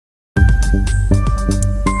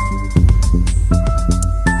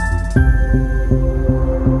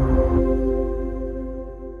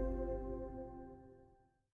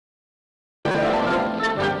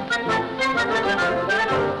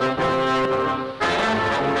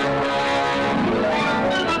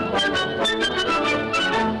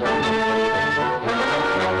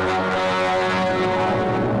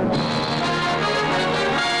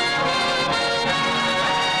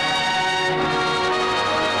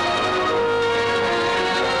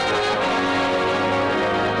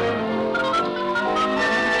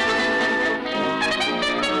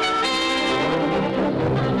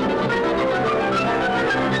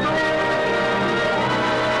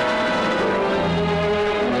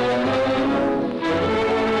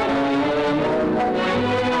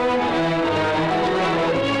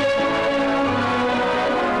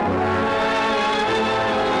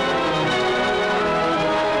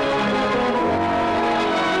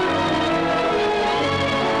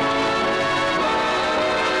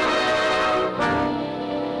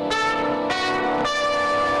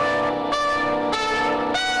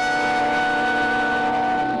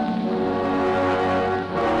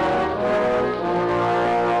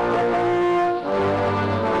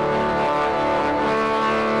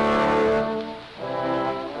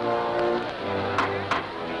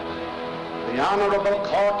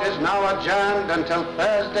Court is now adjourned until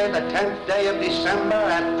Thursday, the 10th day of December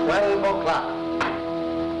at 12 o'clock.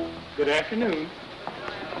 Good afternoon.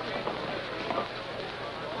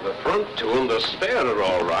 The front two and the spare are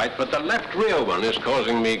all right, but the left rear one is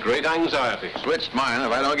causing me great anxiety. Switched mine.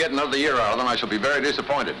 If I don't get another year out of them, I shall be very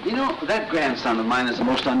disappointed. You know, that grandson of mine is a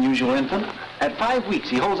most unusual infant. At 5 weeks,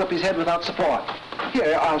 he holds up his head without support.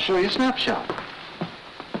 Here, I'll show you a snapshot.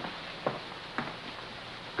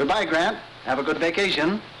 Goodbye, Grant. Have a good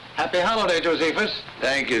vacation. Happy holiday, Josephus.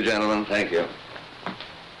 Thank you, gentlemen. Thank you.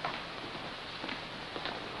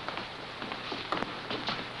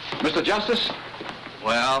 Mr. Justice?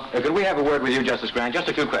 Well? Could we have a word with you, Justice Grant? Just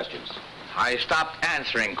a few questions. I stopped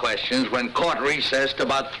answering questions when court recessed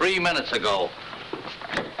about 3 minutes ago.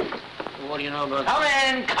 What do you know about Come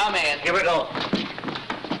in, come in. Here we go.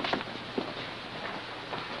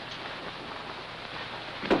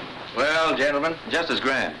 Well, gentlemen. Justice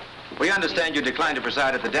Grant, we understand you declined to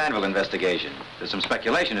preside at the Danville investigation. There's some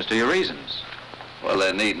speculation as to your reasons. Well,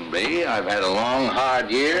 there needn't be. I've had a long, hard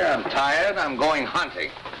year. I'm tired. I'm going hunting.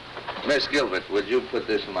 Miss Gilbert, would you put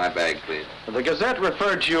this in my bag, please? The Gazette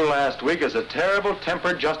referred to you last week as a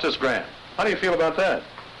terrible-tempered Justice Grant. How do you feel about that?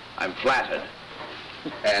 I'm flattered.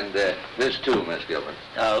 And this too, Miss Gilbert.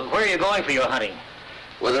 where are you going for your hunting?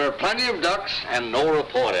 Well, there are plenty of ducks and no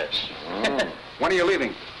reporters. Oh. When are you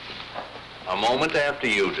leaving? A moment after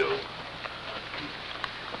you do.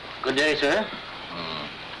 Good day, sir.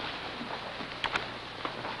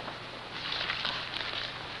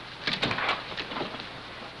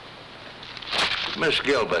 Miss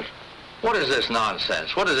Gilbert, what is this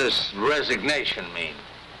nonsense? What does this resignation mean?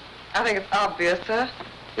 I think it's obvious, sir.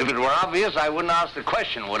 If it were obvious, I wouldn't ask the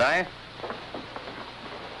question, would I?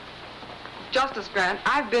 Justice Grant,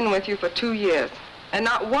 I've been with you for 2 years, and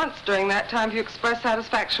not once during that time have you expressed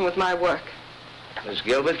satisfaction with my work. Miss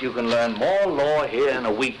Gilbert, you can learn more law here in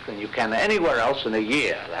a week than you can anywhere else in a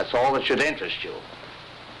year. That's all that should interest you.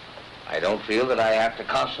 I don't feel that I have to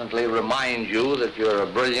constantly remind you that you're a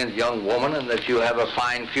brilliant young woman and that you have a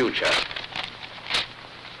fine future.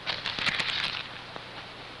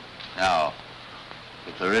 Now,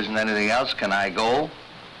 if there isn't anything else, can I go?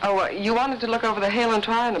 Oh, you wanted to look over the Hale and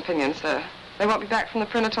Tryon opinion, sir. They won't be back from the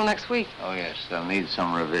printer till next week. Oh, yes, they'll need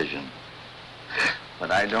some revision.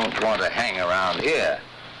 But I don't want to hang around here.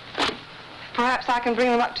 Perhaps I can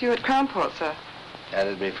bring them up to you at Crownport, sir.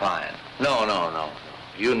 That'd be fine. No.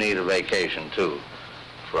 You need a vacation, too.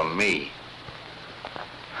 From me.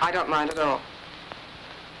 I don't mind at all.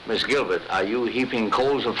 Miss Gilbert, are you heaping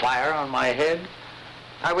coals of fire on my head?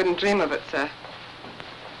 I wouldn't dream of it, sir.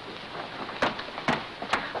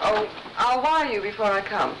 Oh, I'll wire you before I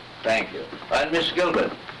come. Thank you. And Miss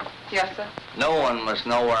Gilbert? Yes, sir? No one must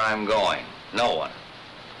know where I'm going. No one.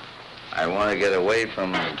 I want to get away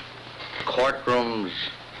from courtrooms,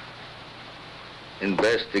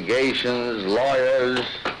 investigations, lawyers,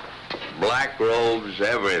 black robes,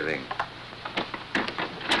 everything.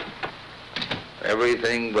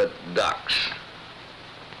 Everything but ducks.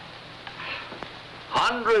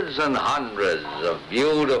 Hundreds and hundreds of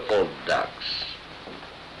beautiful ducks.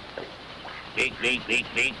 Beak, beak, beak,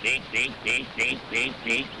 beak, beak, beak, beak, beak, beak,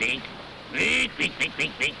 beak, beak. Beak, beak, beak,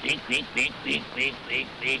 beak, beak, beak, beak, beak, beak, beak, beak,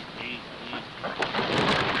 beak, beak.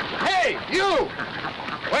 Hey, you!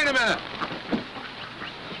 Wait a minute.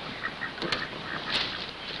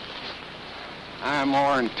 I'm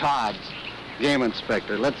Orrin Todd's, game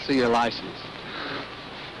inspector. Let's see your license.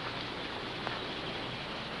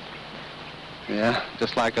 Yeah,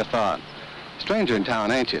 just like I thought. Stranger in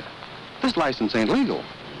town, ain't you? This license ain't legal.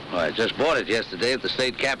 Well, I just bought it yesterday at the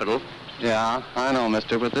state capitol. Yeah, I know,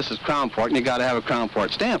 mister, but this is Crownport, and you gotta have a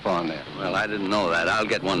Crownport stamp on there. Well, I didn't know that. I'll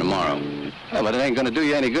get one tomorrow. Yeah, but it ain't gonna do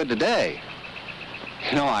you any good today.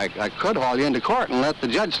 You know, I could haul you into court and let the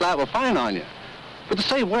judge slap a fine on you. But to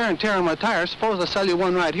save wear and tear on my tires, suppose I sell you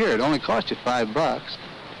one right here. It only cost you $5.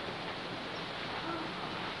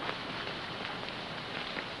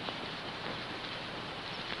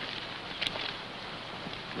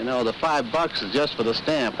 You know, the $5 is just for the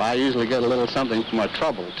stamp. I usually get a little something for my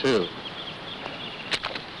trouble, too.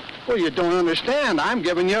 Well, you don't understand. I'm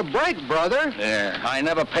giving you a break, brother. Yeah, I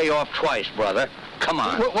never pay off twice, brother. Come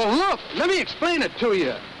on. Well, look, let me explain it to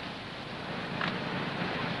you.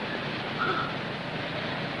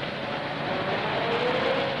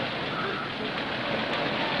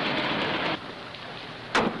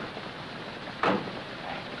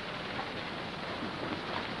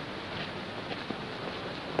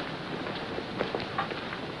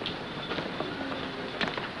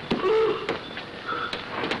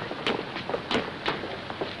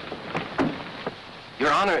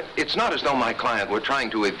 Your Honor, it's not as though my client were trying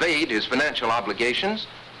to evade his financial obligations.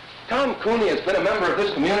 Tom Cooney has been a member of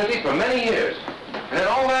this community for many years. And in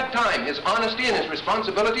all that time, his honesty and his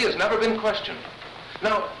responsibility has never been questioned.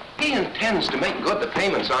 Now, he intends to make good the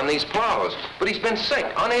payments on these plows, but he's been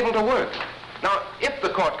sick, unable to work. Now, if the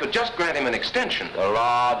court could just grant him an extension... The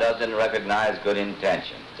law doesn't recognize good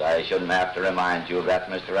intentions. I shouldn't have to remind you of that,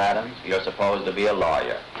 Mr. Adams. You're supposed to be a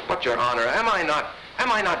lawyer. But, Your Honor, am I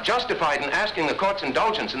not justified in asking the court's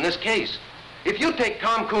indulgence in this case? If you take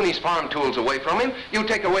Tom Cooney's farm tools away from him, you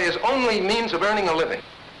take away his only means of earning a living.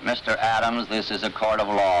 Mr. Adams, this is a court of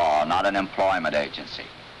law, not an employment agency.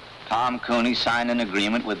 Tom Cooney signed an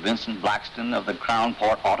agreement with Vincent Blackston of the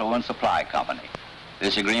Crownport Auto and Supply Company.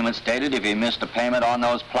 This agreement stated if he missed a payment on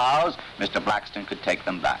those plows, Mr. Blackston could take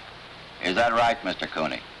them back. Is that right, Mr.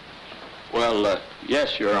 Cooney? Well,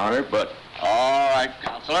 yes, Your Honor, but... All right,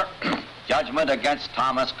 Counselor. Judgment against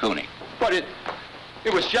Thomas Cooney. But it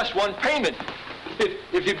was just one payment.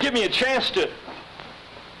 If you give me a chance to...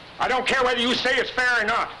 I don't care whether you say it's fair or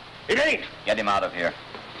not. It ain't. Get him out of here.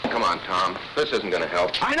 Come on, Tom. This isn't going to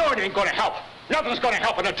help. I know it ain't going to help. Nothing's going to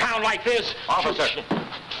help in a town like this. Officer.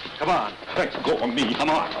 Come on. Let's go of me. Come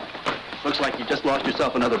on. Looks like you just lost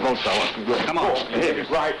yourself another vote, fella. Come on. Oh, it ain't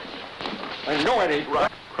right. I know it ain't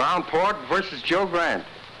right. Crownport versus Joe Grant.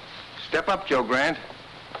 Step up, Joe Grant.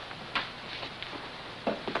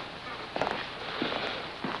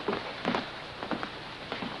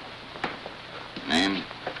 Name?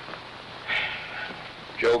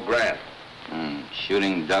 Joe Grant.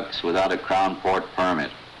 Shooting ducks without a Crownport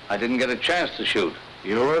permit. I didn't get a chance to shoot.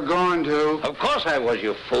 You were going to. Of course I was,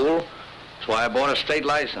 you fool. That's why I bought a state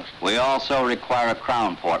license. We also require a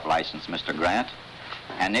Crownport license, Mr. Grant.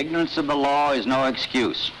 And ignorance of the law is no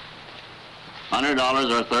excuse.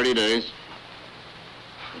 $100 or 30 days.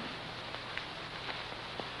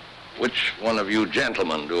 Which one of you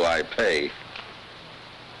gentlemen do I pay?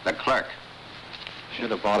 The clerk.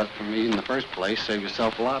 Should have bought it from me in the first place. Save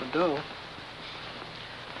yourself a lot of dough.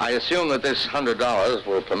 I assume that this $100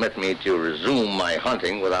 will permit me to resume my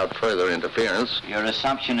hunting without further interference. Your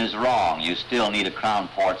assumption is wrong. You still need a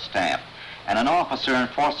Crownport stamp. And an officer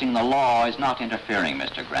enforcing the law is not interfering,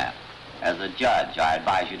 Mr. Grant. As a judge, I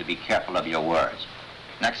advise you to be careful of your words.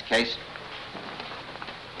 Next case.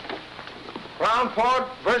 Crownport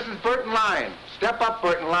versus Burton Line. Step up,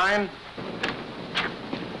 Burton Line.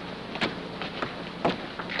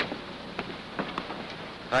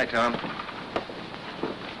 Hi, Tom.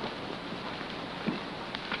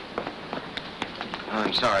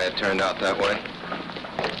 I'm sorry it turned out that way.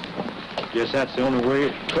 Guess that's the only way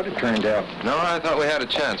it could have turned out. No, I thought we had a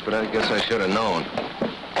chance, but I guess I should have known.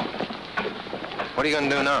 What are you going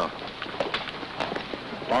to do now?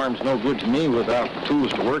 Farm's no good to me without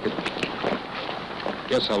tools to work it.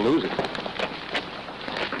 Guess I'll lose it.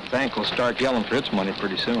 Bank will start yelling for its money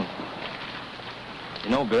pretty soon.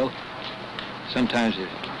 You know, Bill, sometimes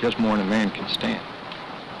it's just more than a man can stand.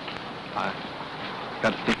 I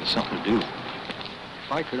got to think of something to do.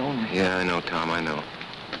 If I could only... Yeah, I know, Tom, I know.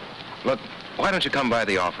 Look, why don't you come by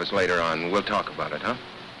the office later on? We'll talk about it, huh?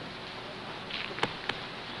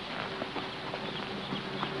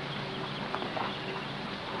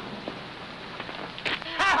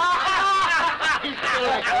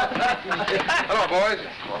 Hello, boys.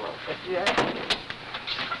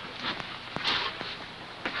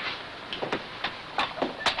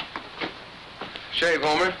 Shave,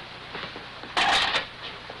 Homer.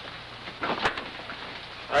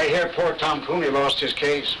 I hear poor Tom Cooney lost his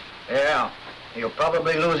case. Yeah. He'll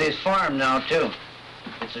probably lose his farm now, too.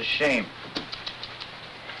 It's a shame.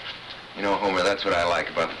 You know, Homer, that's what I like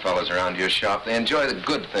about the fellas around your shop. They enjoy the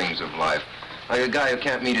good things of life. Like a guy who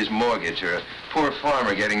can't meet his mortgage, or a poor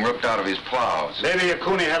farmer getting ripped out of his plows. Maybe if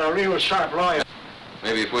Cooney had a real sharp lawyer.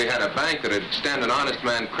 Maybe if we had a bank that'd extend an honest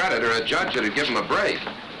man credit, or a judge that'd give him a break.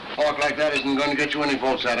 Talk like that isn't going to get you any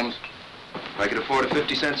votes, Adams. If I could afford a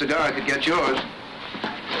 50-cent cigar, I could get yours.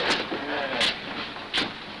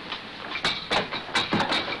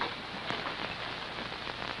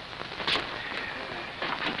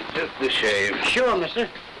 Just the shave. Sure, mister.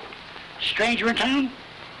 Stranger in town?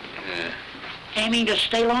 Yeah. Ain't mean to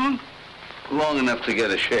stay long? Long enough to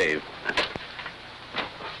get a shave.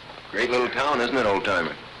 Great little town, isn't it,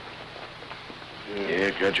 old-timer?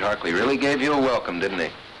 Yeah, Judge Harkley really gave you a welcome, didn't he?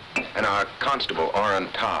 And our constable, Orrin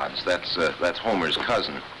Todds, that's Homer's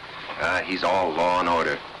cousin. He's all law and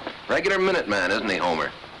order. Regular Minuteman, isn't he,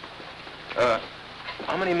 Homer?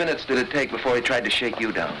 How many minutes did it take before he tried to shake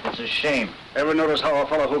you down? It's a shame. Ever notice how a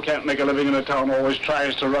fellow who can't make a living in a town always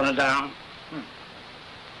tries to run it down?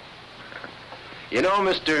 You know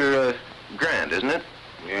Mr. Grant, isn't it?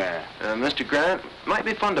 Yeah. Mr. Grant, might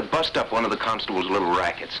be fun to bust up one of the constable's little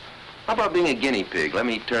rackets. How about being a guinea pig? Let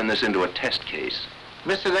me turn this into a test case.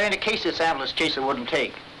 Mister, there ain't a case this ambulance chaser wouldn't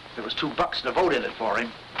take. There was $2 to vote in it for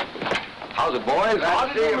him. How's it, boys?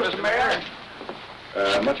 How's it, Mr. Mayor?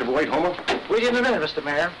 Much of a wait, Homer? Wait in a minute, Mr.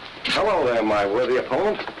 Mayor. Hello there, my worthy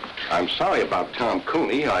opponent. I'm sorry about Tom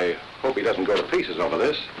Cooney. I hope he doesn't go to pieces over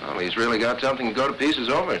this. Well, he's really got something to go to pieces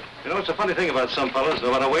over. You know, it's a funny thing about some fellas.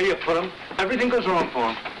 No matter where you put them, everything goes wrong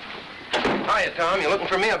for them. Hiya, Tom. You looking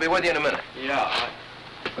for me? I'll be with you in a minute. Yeah.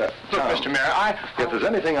 Look, Mr. Mayor, if there's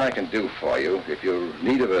anything I can do for you, if you're in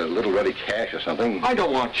need of a little ready cash or something... I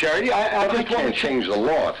don't want charity. I can't change the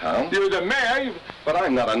law, Tom. You're the mayor. But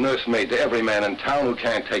I'm not a nursemaid to every man in town who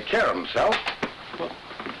can't take care of himself.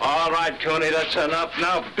 All right, Cooney, that's enough.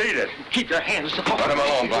 Now beat it. Keep your hands off. Let him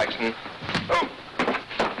alone, Blackston. Oh.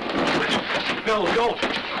 No, don't.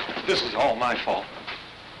 This is all my fault.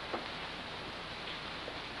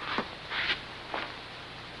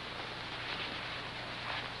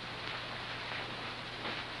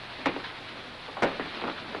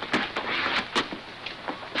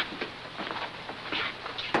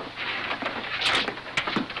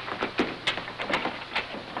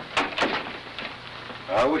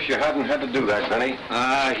 I wish you hadn't had to do that, Benny.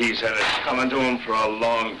 He's had it coming to him for a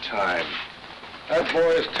long time. That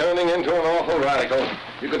boy is turning into an awful radical.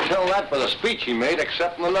 You could tell that by the speech he made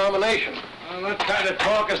accepting the nomination. Well, that kind of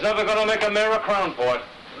talk is never going to make a mayor a Crownport.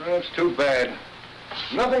 That's too bad.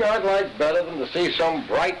 Nothing I'd like better than to see some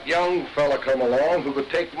bright young fella come along who could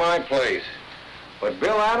take my place. But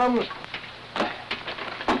Bill Adams...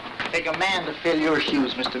 Take a man to fill your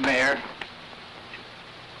shoes, Mr. Mayor.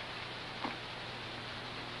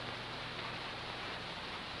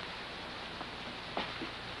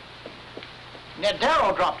 Ned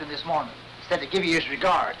Darrow dropped in this morning. Said to give you his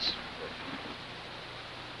regards.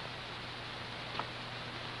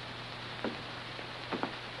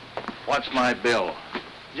 What's my bill?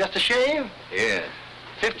 Just a shave? Yeah.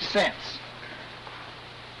 50 cents.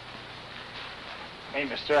 Hey,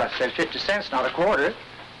 mister, I said 50 cents, not a quarter.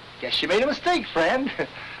 Guess you made a mistake, friend.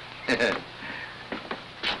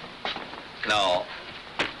 No.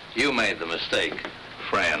 You made the mistake,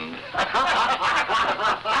 friend.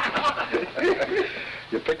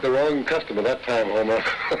 You picked the wrong customer that time, Homer.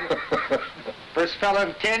 First fella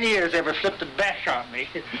in 10 years ever flipped a bash on me.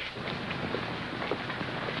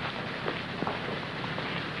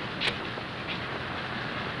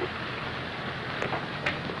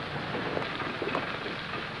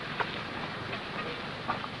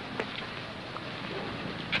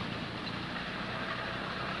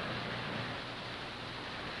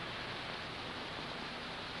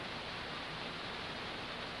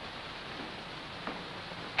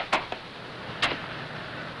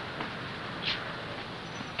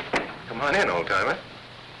 Come on in, old-timer.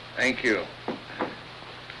 Thank you.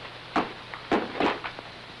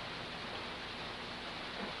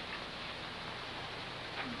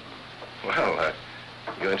 Well,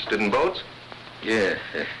 you interested in boats? Yeah.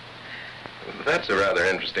 That's a rather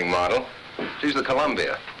interesting model. She's the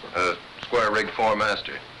Columbia, a square-rigged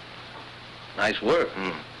four-master. Nice work.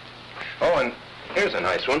 Oh, and here's a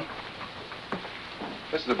nice one.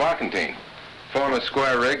 This is the barkentine. Form a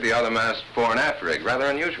square rig, the other mast fore and aft rig. Rather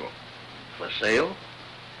unusual. For sale?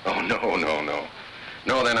 Oh, no.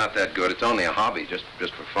 No, they're not that good. It's only a hobby, just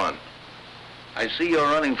for fun. I see you're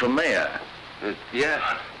running for mayor.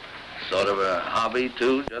 Yeah. Sort of a hobby,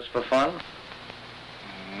 too, just for fun?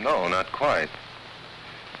 No, not quite.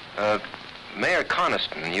 Mayor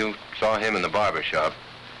Connison, you saw him in the barber shop.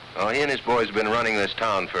 Oh, he and his boys have been running this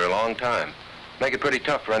town for a long time. Make it pretty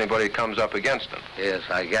tough for anybody who comes up against them. Yes,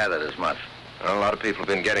 I gathered as much. Well, a lot of people have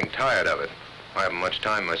been getting tired of it. I haven't much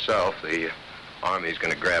time myself. The Army's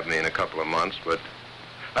going to grab me in a couple of months, but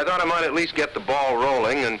I thought I might at least get the ball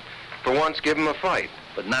rolling and for once give them a fight.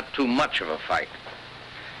 But not too much of a fight.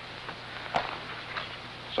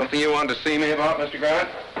 Something you wanted to see me about, Mr. Grant?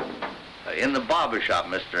 In the barber shop,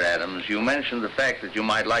 Mr. Adams, you mentioned the fact that you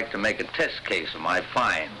might like to make a test case of my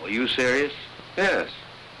fine. Were you serious? Yes.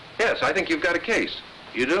 Yes, I think you've got a case.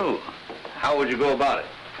 You do? How would you go about it?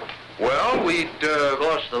 Well, we'd, Of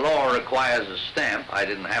course, the law requires a stamp. I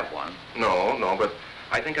didn't have one. No, but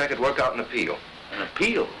I think I could work out an appeal. An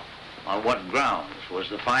appeal? On what grounds? Was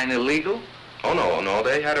the fine illegal? Oh, no,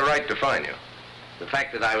 they had a right to fine you. The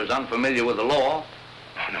fact that I was unfamiliar with the law?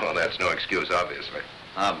 Oh, no, that's no excuse, obviously.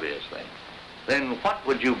 Obviously. Then what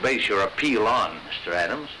would you base your appeal on, Mr.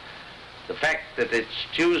 Adams? The fact that it's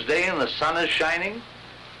Tuesday and the sun is shining?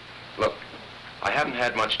 Look, I haven't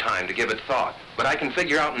had much time to give it thought, but I can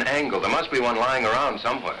figure out an angle. There must be one lying around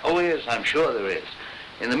somewhere. Oh, yes, I'm sure there is.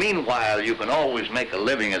 In the meanwhile, you can always make a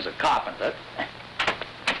living as a carpenter.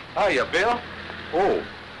 Hiya, Bill. Oh,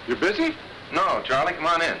 you busy? No, Charlie, come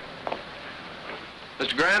on in.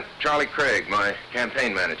 Mr. Grant, Charlie Craig, my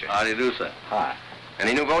campaign manager. How do you do, sir? Hi.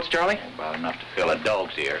 Any new votes, Charlie? About enough to fill a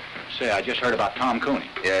dog's ear. Say, I just heard about Tom Cooney.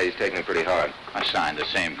 Yeah, he's taking it pretty hard. I signed the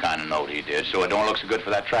same kind of note he did, so it don't look so good for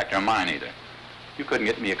that tractor of mine either. You couldn't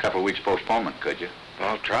get me a couple of weeks postponement, could you?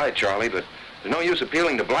 I'll try, Charlie, but there's no use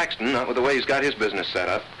appealing to Blackston, not with the way he's got his business set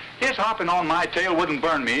up. His hopping on my tail wouldn't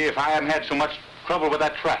burn me if I hadn't had so much trouble with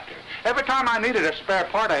that tractor. Every time I needed a spare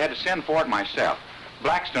part, I had to send for it myself.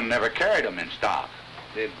 Blackston never carried them in stock.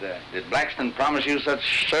 Did Blackston promise you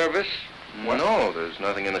such service? Well, no, there's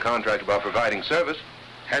nothing in the contract about providing service.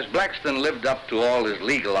 Has Blackston lived up to all his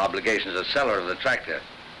legal obligations as seller of the tractor?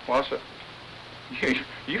 Well, sir.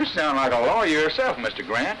 You sound like a lawyer yourself, Mr.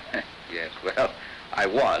 Grant. Yes, well, I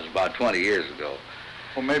was about 20 years ago.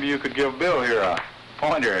 Well, maybe you could give Bill here a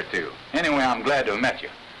pointer or two. Anyway, I'm glad to have met you.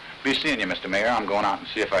 Be seeing you, Mr. Mayor. I'm going out and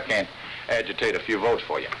see if I can't agitate a few votes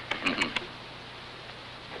for you.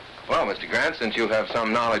 Well, Mr. Grant, since you have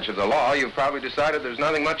some knowledge of the law, you've probably decided there's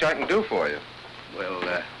nothing much I can do for you.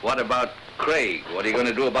 Well, what about Craig? What are you going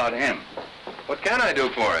to do about him? What can I do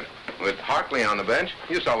for him? With Harkley on the bench,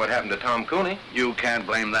 you saw what happened to Tom Cooney. You can't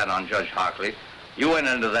blame that on Judge Harkley. You went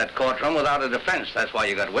into that courtroom without a defense. That's why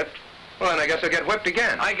you got whipped. Well, then I guess I'll get whipped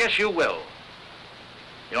again. I guess you will.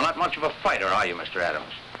 You're not much of a fighter, are you, Mr.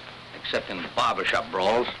 Adams? Except in barbershop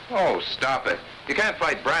brawls. Oh, stop it. You can't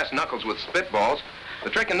fight brass knuckles with spitballs. The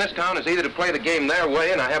trick in this town is either to play the game their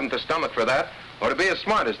way, and I haven't the stomach for that, or to be as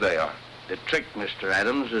smart as they are. The trick, Mr.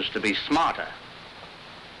 Adams, is to be smarter.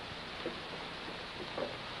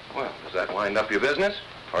 Well, does that wind up your business?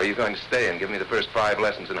 Or are you going to stay and give me the first 5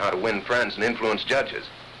 lessons on how to win friends and influence judges?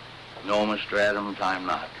 No, Mr. Adams, I'm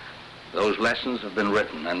not. Those lessons have been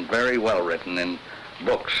written, and very well written, in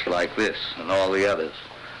books like this and all the others.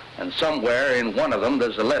 And somewhere in one of them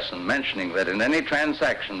there's a lesson mentioning that in any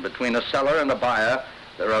transaction between a seller and a buyer,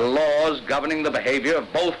 there are laws governing the behavior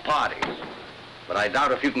of both parties. But I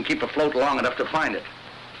doubt if you can keep afloat long enough to find it.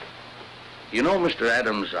 You know, Mr.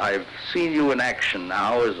 Adams, I've seen you in action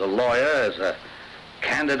now as a lawyer, as a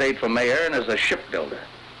candidate for mayor, and as a shipbuilder.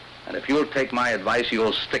 And if you'll take my advice,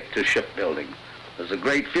 you'll stick to shipbuilding. There's a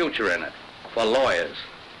great future in it for lawyers.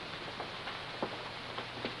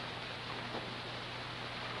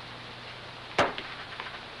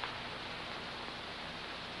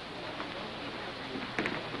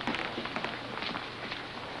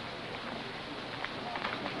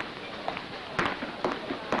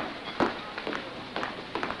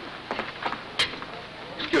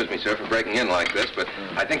 Excuse me, sir, for breaking in like this, but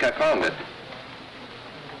I think I found it.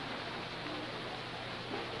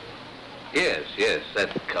 Yes,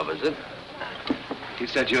 that covers it. You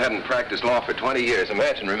said you hadn't practiced law for 20 years.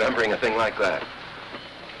 Imagine remembering a thing like that.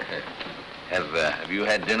 Have you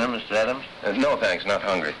had dinner, Mr. Adams? No, thanks, not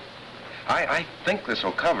hungry. I think this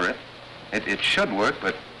will cover it. It should work,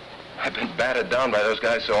 but I've been battered down by those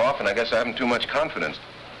guys so often, I guess I haven't too much confidence.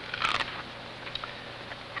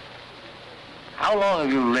 How long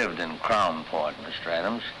have you lived in Crownport, Mr.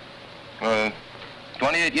 Adams?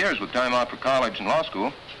 28 years with time out for college and law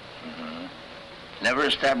school. Never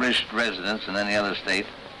established residence in any other state?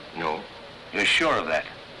 No. You're sure of that?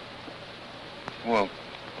 Well,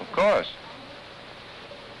 of course.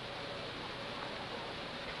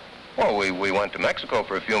 Well, we went to Mexico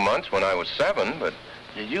for a few months when I was 7, but...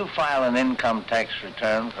 Did you file an income tax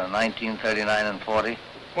return for 1939 and 40?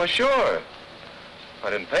 Well, sure. I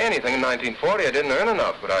didn't pay anything in 1940. I didn't earn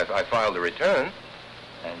enough, but I filed a return.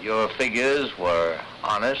 And your figures were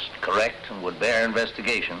honest, correct, and would bear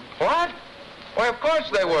investigation. What? Why, of course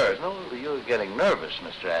they were. No, you're getting nervous,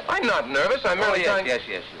 Mr. Adams. I'm not nervous. I'm merely trying... Yes,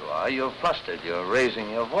 you are. You're flustered. You're raising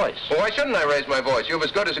your voice. Well, why shouldn't I raise my voice? You've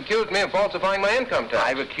as good as accused me of falsifying my income tax.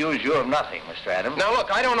 I've accused you of nothing, Mr. Adams. Now, look,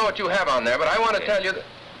 I don't know what you have on there, but I want to tell you that...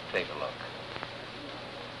 Take a look.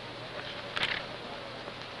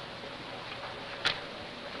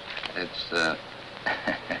 It's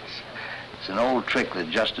it's an old trick that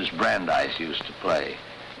Justice Brandeis used to play.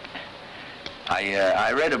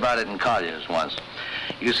 I read about it in Collier's once.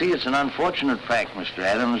 You see, it's an unfortunate fact, Mr.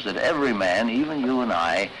 Adams, that every man, even you and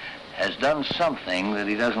I, has done something that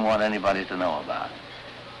he doesn't want anybody to know about.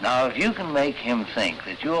 Now, if you can make him think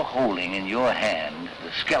that you're holding in your hand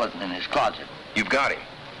the skeleton in his closet... You've got him.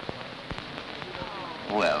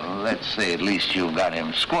 Well, let's say at least you've got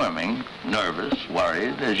him squirming, nervous,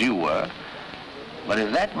 worried, as you were. But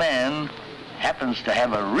if that man happens to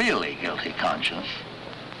have a really guilty conscience...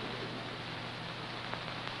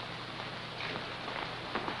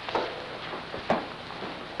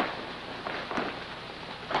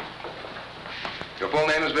 Your full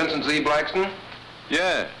name is Vincent Z. Blackston?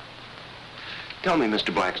 Yeah. Tell me,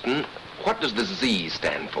 Mr. Blackston, what does the Z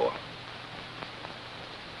stand for?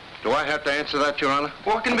 Do I have to answer that, Your Honor?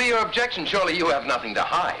 What can be your objection? Surely you have nothing to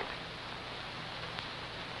hide.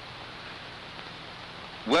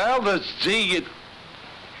 Well, the Z...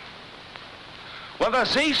 Well, the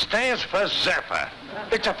Z stands for Zephyr.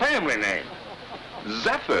 It's a family name.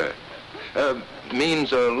 Zephyr?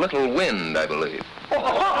 Means a little wind, I believe.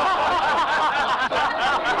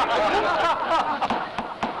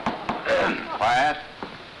 Quiet.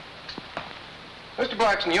 Mr.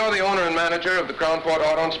 Blackston, you're the owner and manager of the Crown Port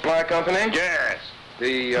Auto and Supply Company? Yes.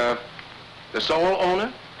 The sole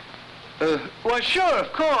owner? Well, sure,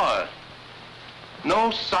 of course.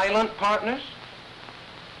 No silent partners?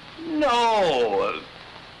 No.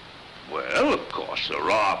 Well, of course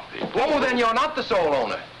there are people. Oh, then you're not the sole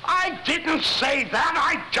owner. I didn't say that.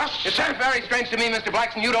 I just It said... sounds very strange to me, Mr.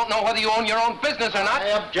 Blackston. You don't know whether you own your own business or not.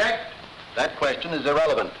 I object. That question is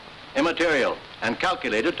irrelevant, immaterial, and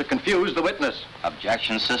calculated to confuse the witness.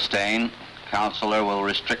 Objection sustained. Counselor will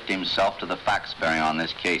restrict himself to the facts bearing on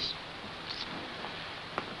this case.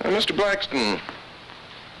 Mr. Blackston,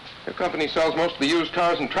 your company sells most of the used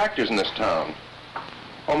cars and tractors in this town.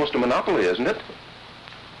 Almost a monopoly, isn't it?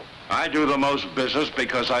 I do the most business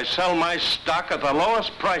because I sell my stock at the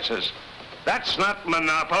lowest prices. That's not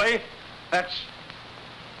monopoly. That's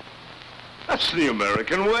the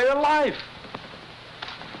American way of life.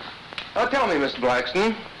 Now tell me, Mr.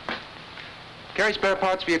 Blackston, carry spare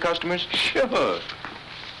parts for your customers? Sure.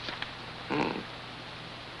 Do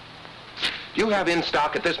you have in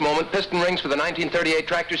stock at this moment piston rings for the 1938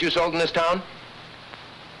 tractors you sold in this town?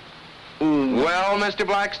 Well, Mr.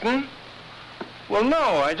 Blackston? Well,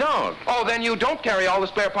 no, I don't. Oh, then you don't carry all the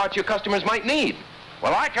spare parts your customers might need.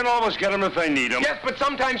 Well, I can always get them if they need them. Yes, but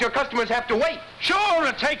sometimes your customers have to wait. Sure,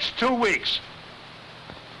 it takes 2 weeks.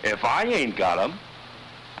 If I ain't got them,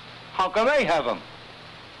 how can they have them?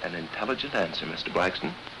 An intelligent answer, Mr.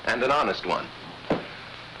 Blackston, and an honest one.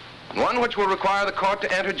 One which will require the court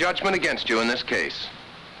to enter judgment against you in this case.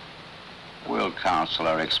 Will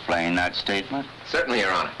Counselor explain that statement? Certainly,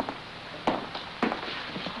 Your Honor.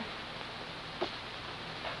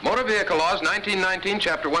 Motor Vehicle Laws, 1919,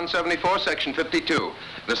 Chapter 174, Section 52.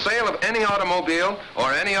 The sale of any automobile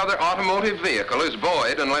or any other automotive vehicle is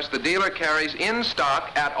void unless the dealer carries in stock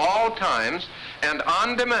at all times and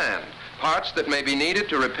on demand parts that may be needed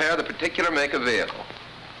to repair the particular make of vehicle.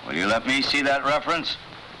 Will you let me see that reference?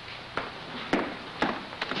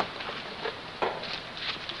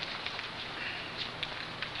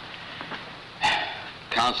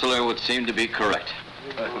 Counselor would seem to be correct.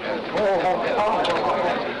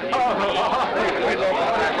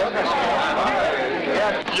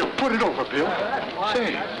 You put it over, Bill.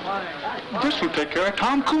 Say, this will take care of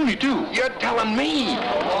Tom Cooney, too. You're telling me.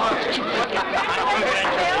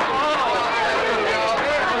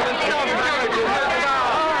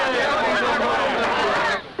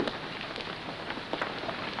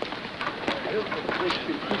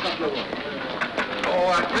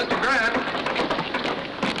 Mr. Grant.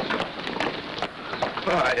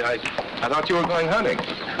 I thought you were going hunting.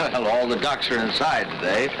 Well, all the ducks are inside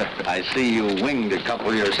today. I see you winged a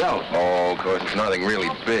couple yourself. Oh, of course, it's nothing really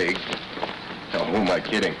big. Oh, who am I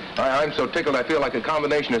kidding? I'm so tickled I feel like a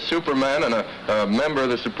combination of Superman and a member of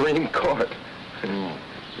the Supreme Court.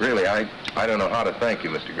 Really, I don't know how to thank you,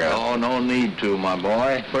 Mr. Grant. Oh, no need to, my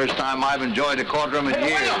boy. First time I've enjoyed a courtroom in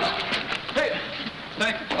years. Hey,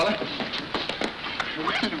 thank you, fella.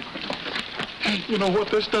 You know what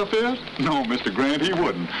this stuff is? No, Mr. Grant, he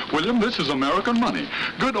wouldn't. William, this is American money.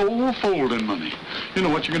 Good old folding money. You know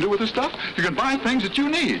what you can do with this stuff? You can buy things that you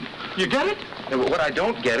need. You get it? Yeah, but what I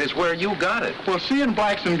don't get is where you got it. Well, seeing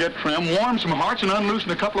Blackston get trim, warm some hearts, and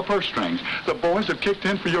unloosen a couple of purse strings. The boys have kicked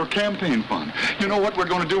in for your campaign fund. You know what we're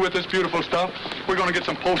going to do with this beautiful stuff? We're going to get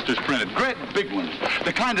some posters printed, great big ones.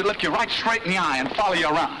 The kind that look you right straight in the eye and follow you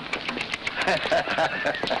around.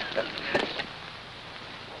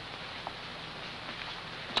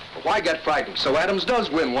 Why get frightened? So Adams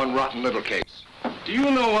does win one rotten little case. Do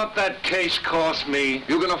you know what that case cost me?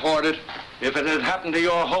 You can afford it. If it had happened to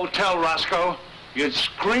your hotel, Roscoe, you'd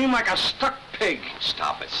scream like a stuck pig.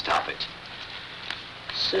 Stop it, stop it.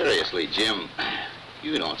 Seriously, Jim,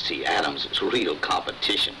 you don't see Adams as real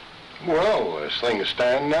competition. Well, as things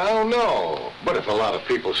stand now, no. But if a lot of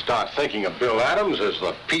people start thinking of Bill Adams as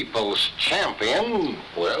the people's champion,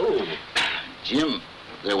 well... Jim,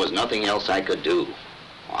 there was nothing else I could do.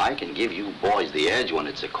 I can give you boys the edge when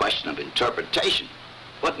it's a question of interpretation,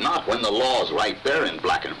 but not when the law's right there in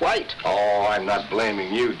black and white. Oh, I'm not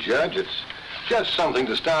blaming you, Judge. It's just something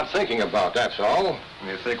to start thinking about, that's all.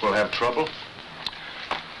 You think we'll have trouble?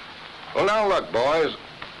 Well, now look, boys.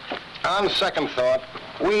 On second thought,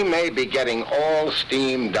 we may be getting all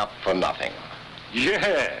steamed up for nothing.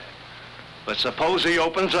 Yeah, but suppose he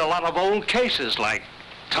opens a lot of old cases like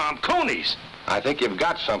Tom Cooney's. I think you've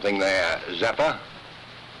got something there, Zeppa.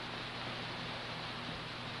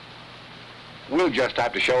 We'll just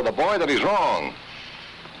have to show the boy that he's wrong.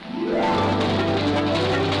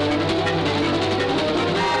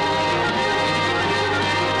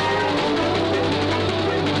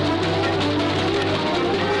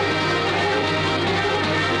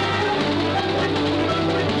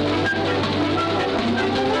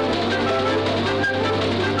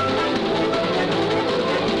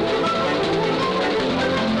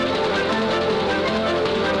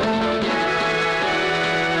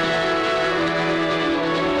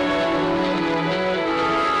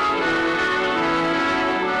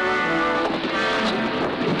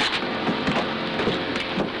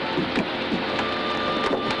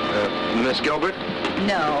 Miss Gilbert?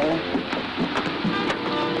 No.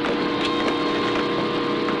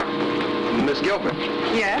 Miss Gilbert?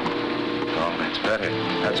 Yes? Oh, that's better.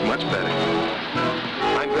 That's much better.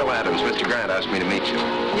 I'm Bill Adams. Mr. Grant asked me to meet you.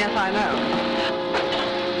 Yes, I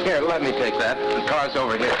know. Here, let me take that. The car's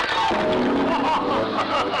over here.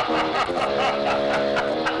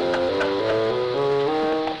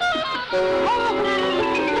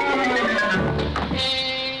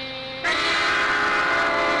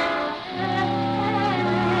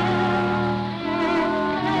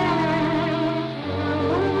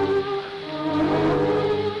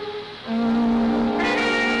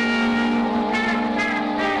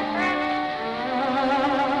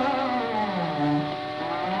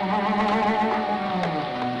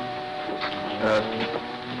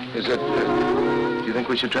 Do you think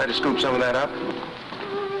we should try to scoop some of that up?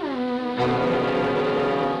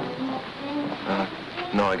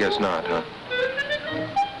 No, I guess not, huh?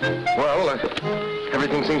 Well,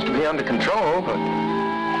 everything seems to be under control, but...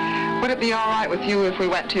 Would it be all right with you if we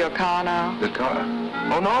went to your car now? The car?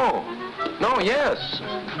 Oh, no. No, yes.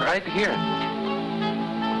 Right here.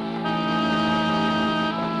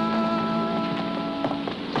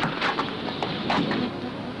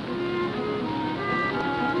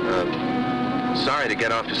 Sorry to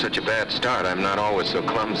get off to such a bad start. I'm not always so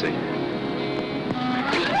clumsy.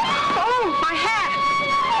 Oh, my hat!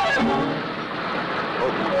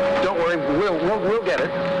 Oh, don't worry. We'll get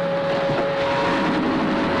it.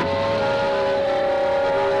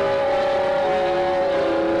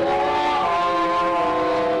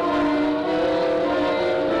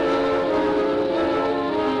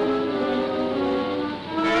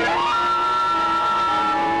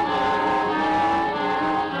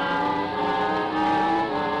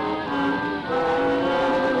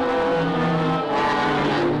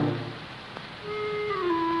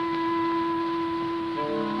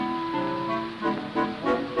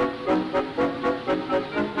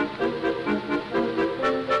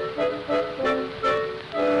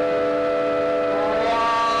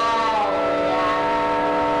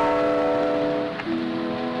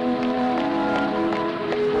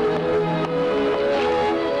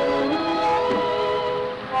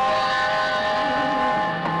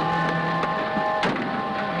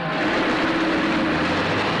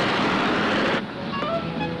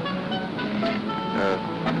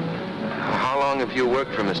 Have you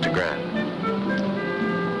worked for Mr. Grant?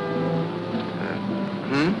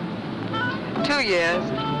 2 years.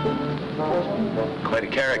 Quite a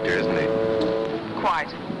character, isn't he?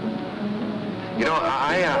 Quite. You know,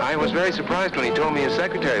 I was very surprised when he told me his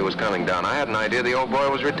secretary was coming down. I had an idea the old boy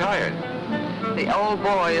was retired. The old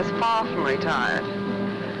boy is far from retired.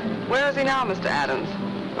 Where is he now, Mr. Adams?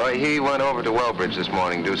 Well, he went over to Wellbridge this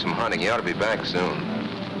morning to do some hunting. He ought to be back soon.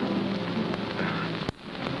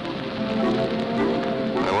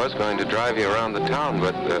 I was going to drive you around the town,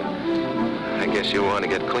 but I guess you'll want to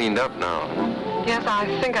get cleaned up now. Yes, I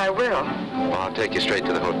think I will. Well, I'll take you straight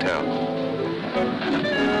to the hotel.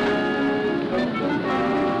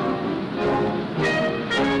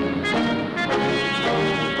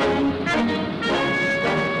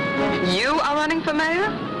 You are running for mayor?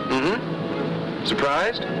 Mm-hmm.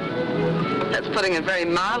 Surprised? That's putting it very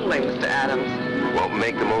mildly, Mr. Adams. Well,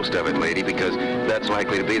 make the most of it, lady, because that's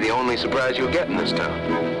likely to be the only surprise you'll get in this town.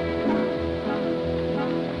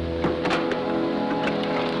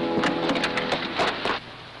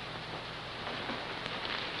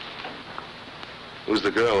 Who's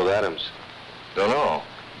the girl with Adams? Don't know.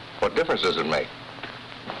 What difference does it make?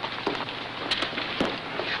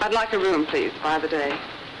 I'd like a room, please, by the day.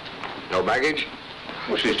 No baggage?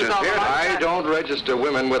 Well, she's just all here. I don't register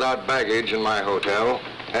women without baggage in my hotel.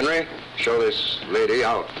 Henry, show this lady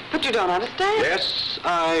out. But you don't understand. Yes,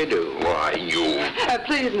 I do. Why, you...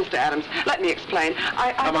 Please, Mr. Adams, let me explain.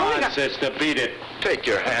 Come on, sister, beat it. Take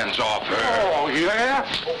your hands off her. Oh, yeah?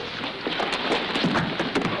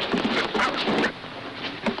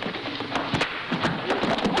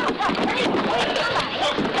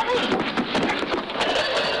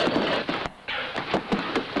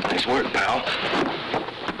 Nice work, pal.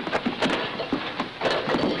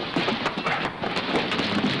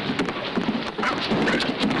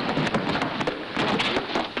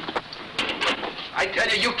 I tell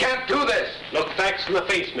you, you can't do this. Look facts in the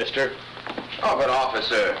face, mister. Oh, but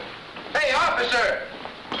officer. Hey, officer!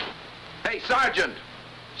 Hey, Sergeant!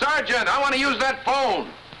 Sergeant, I want to use that phone.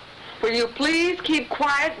 Will you please keep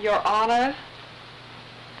quiet, Your Honor?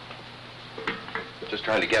 Just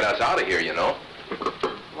trying to get us out of here, you know.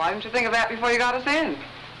 Why didn't you think of that before you got us in?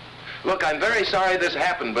 Look, I'm very sorry this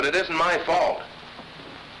happened, but it isn't my fault.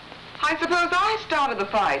 I suppose I started the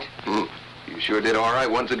fight. You sure did all right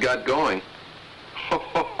once it got going.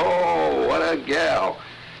 Oh, what a gal.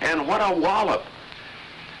 And what a wallop.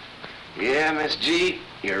 Yeah, Miss G,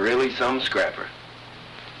 you're really some scrapper.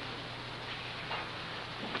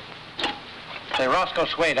 Say, Roscoe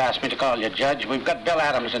Swade asked me to call you, Judge. We've got Bill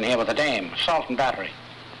Adams in here with a dame, assault and battery.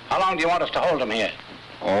 How long do you want us to hold him here?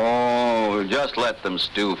 Oh, just let them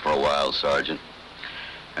stew for a while, Sergeant.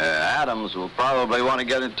 Adams will probably want to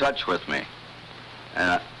get in touch with me.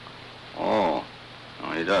 Oh,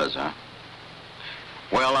 he does, huh?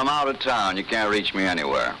 Well, I'm out of town. You can't reach me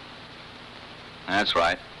anywhere. That's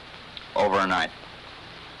right. Overnight.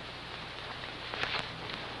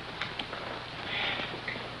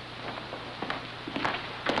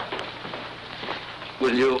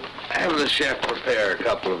 Will you have the chef prepare a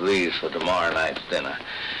couple of these for tomorrow night's dinner?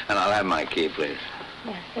 And I'll have my key, please.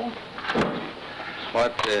 Yes, sir.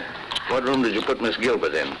 What room did you put Miss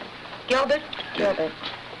Gilbert in? Gilbert? Gilbert.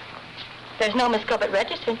 There's no Miss Gilbert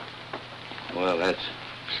registered. Well, that's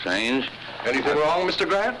strange. Anything wrong, Mr.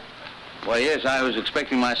 Grant? Well, yes, I was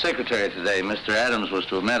expecting my secretary today. Mr. Adams was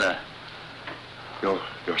to have met her.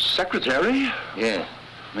 Your secretary? Yes.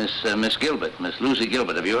 Miss Gilbert, Miss Lucy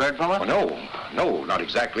Gilbert. Have you heard from her? Oh, no, not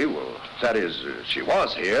exactly. Well, that is, she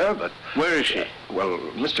was here, but... Where is she? Well,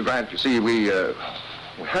 Mr. Grant, you see, we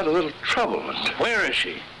had a little trouble. And where is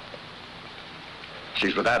she?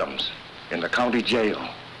 She's with Adams in the county jail.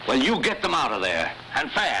 Well, you get them out of there, and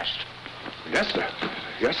fast. Yes, sir.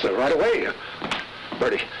 Yes, sir, right away.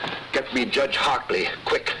 Bertie, get me Judge Hartley,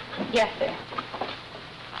 quick. Yes, sir.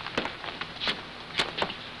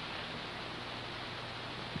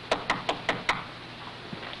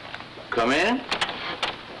 Come in.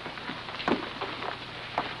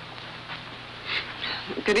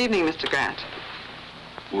 Good evening, Mr. Grant.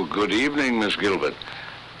 Well, good evening, Miss Gilbert.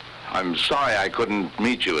 I'm sorry I couldn't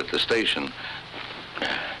meet you at the station.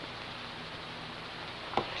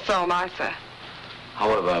 So am I, sir.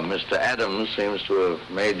 However, Mr. Adams seems to have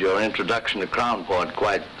made your introduction to Crownport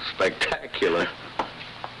quite spectacular.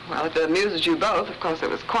 Well, if it amuses you both, of course it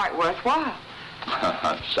was quite worthwhile.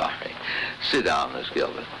 I'm sorry. Sit down, Miss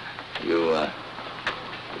Gilbert. You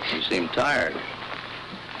seem tired.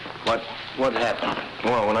 What happened?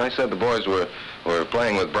 Well, when I said the boys were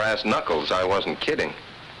playing with brass knuckles, I wasn't kidding.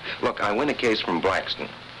 Look, I win a case from Blackston.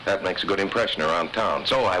 That makes a good impression around town.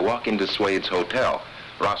 So I walk into Swade's hotel.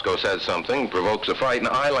 Roscoe says something, provokes a fight, and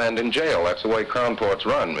I land in jail. That's the way Crownport's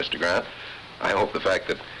run, Mr. Grant. I hope the fact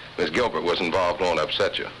that Miss Gilbert was involved won't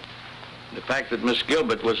upset you. The fact that Miss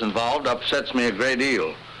Gilbert was involved upsets me a great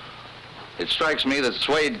deal. It strikes me that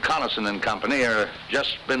Swade, Connison and company are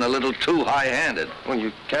just been a little too high-handed. Well,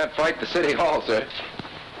 you can't fight the city hall, sir.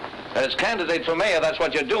 As candidate for mayor, that's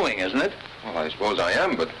what you're doing, isn't it? Well, I suppose I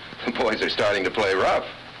am, but the boys are starting to play rough.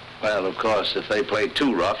 Well, of course, if they play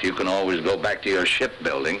too rough, you can always go back to your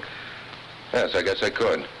shipbuilding. Yes, I guess I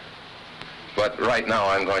could. But right now,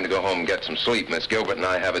 I'm going to go home and get some sleep. Miss Gilbert and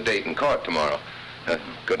I have a date in court tomorrow.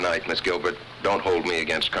 Good night, Miss Gilbert. Don't hold me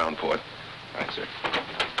against Crownport. Right, sir.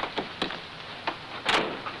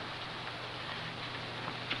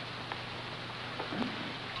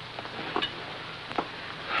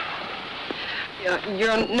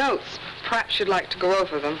 Your notes, perhaps you'd like to go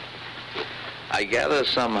over them. I gather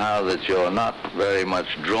somehow that you're not very much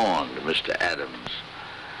drawn to Mr. Adams.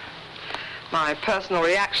 My personal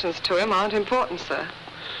reactions to him aren't important, sir.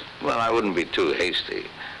 Well, I wouldn't be too hasty.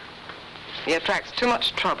 He attracts too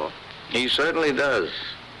much trouble. He certainly does.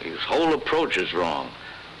 His whole approach is wrong.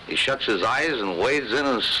 He shuts his eyes and wades in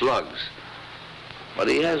and slugs. But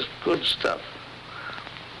he has good stuff.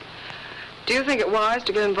 Do you think it wise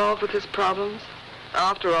to get involved with his problems?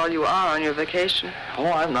 After all, you are on your vacation. Oh,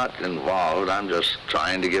 I'm not involved. I'm just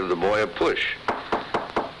trying to give the boy a push.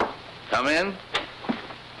 Come in.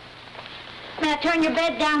 May I turn your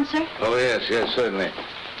bed down, sir? Oh, yes, certainly.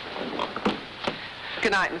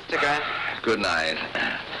 Good night, Mr. Grant. Good night.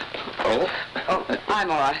 Oh? Oh, I'm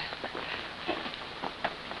all right.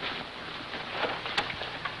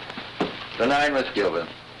 Good night, Miss Gilbert.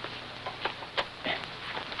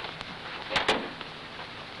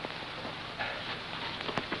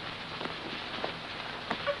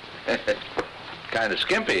 Kind of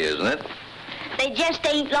skimpy, isn't it? They just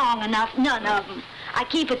ain't long enough, none of them. I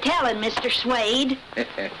keep a-telling Mr. Swade.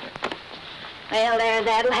 Well, there,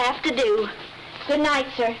 that'll have to do. Good night,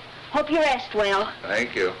 sir. Hope you rest well.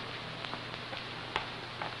 Thank you.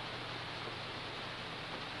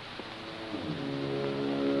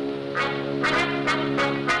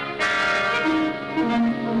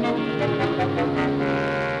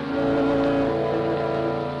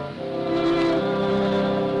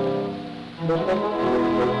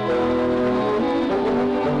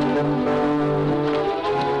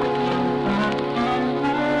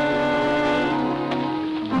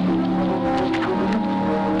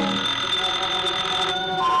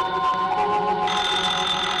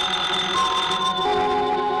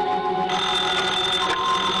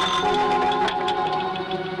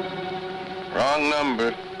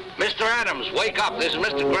 Mr. Adams, wake up. This is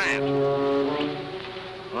Mr. Grant.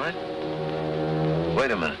 What?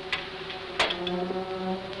 Wait a minute.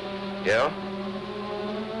 Yeah?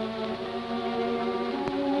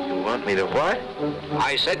 You want me to what?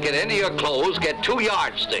 I said get into your clothes, get 2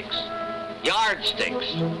 yardsticks.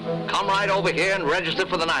 Yardsticks. Come right over here and register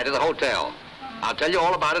for the night at the hotel. I'll tell you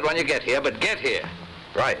all about it when you get here, but get here.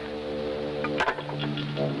 Right.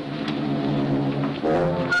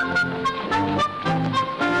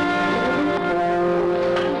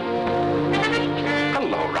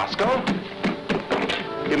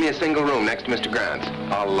 Give me a single room next to Mr. Grant's.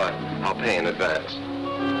 I'll pay in advance.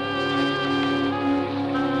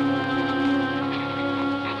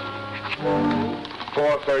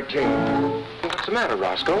 $413. What's the matter,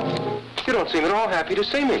 Roscoe? You don't seem at all happy to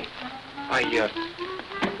see me. I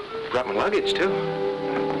brought my luggage, too.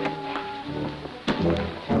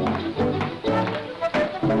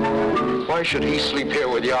 Why should he sleep here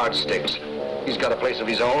with yardsticks? He's got a place of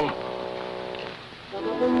his own.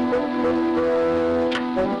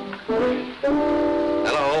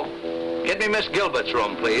 Hello. Get me Miss Gilbert's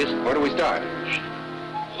room, please. Where do we start?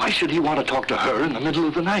 Why should he want to talk to her in the middle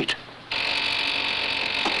of the night?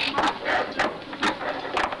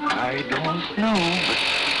 I don't know, but...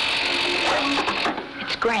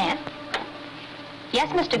 It's Grant. Yes,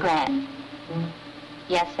 Mr. Grant.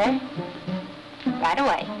 Yes, sir. Right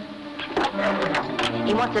away.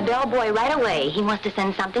 He wants a bellboy right away. He wants to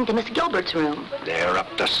send something to Miss Gilbert's room. They're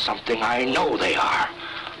up to something. I know they are.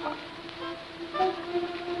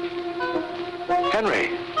 Henry.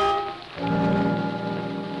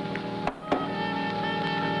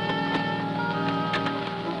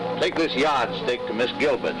 Take this yardstick to Miss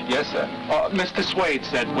Gilbert. Yes, sir. Mr. Swade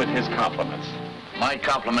said with his compliments. My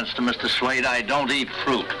compliments to Mr. Swade. I don't eat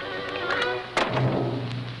fruit.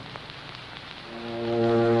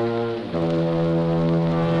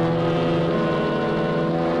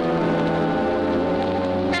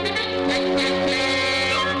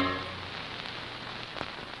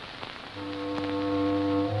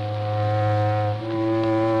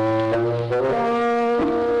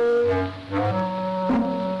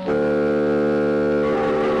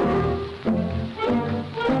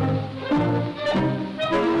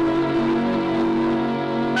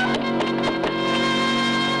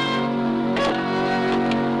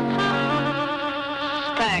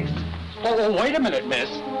 Oh, wait a minute, miss.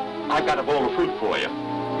 I've got a bowl of fruit for you.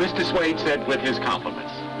 Mr. Swade said with his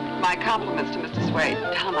compliments. My compliments to Mr. Swade.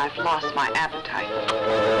 Tell him I've lost my appetite.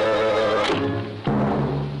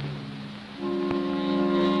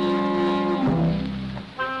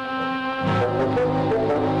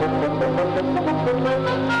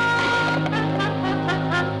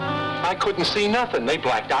 I couldn't see nothing. They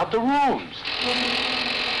blacked out the rooms.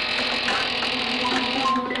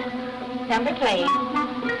 Number, please.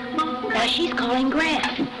 Now she's calling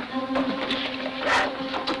Grant.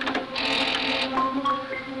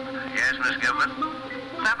 Yes, Miss Gilbert?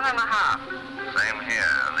 7.5. Same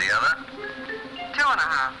here. And the other?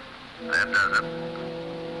 2.5. That does it.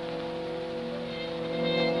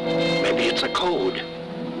 Maybe it's a code.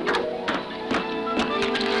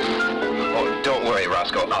 Oh, don't worry,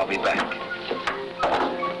 Roscoe. I'll be back.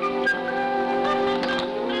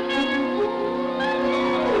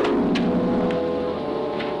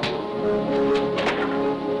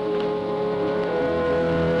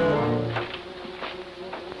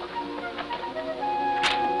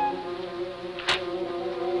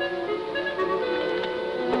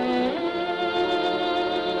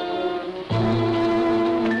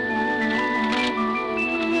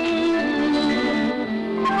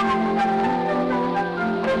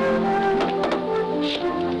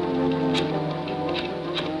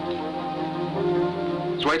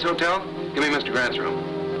 Swade's Hotel? Give me Mr. Grant's room.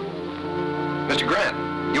 Mr. Grant,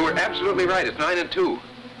 you were absolutely right. It's 9 and 2.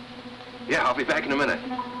 Yeah, I'll be back in a minute.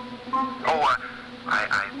 Oh,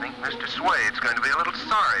 I think Mr. Swade's going to be a little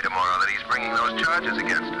sorry tomorrow that he's bringing those charges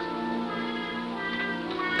against us.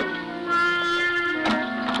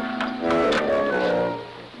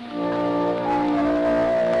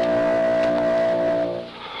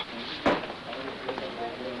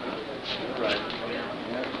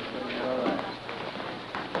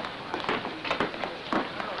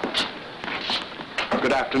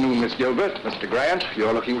 Good afternoon, Miss Gilbert. Mr. Grant,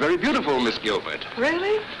 you're looking very beautiful, Miss Gilbert.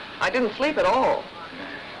 Really? I didn't sleep at all.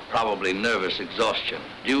 Probably nervous exhaustion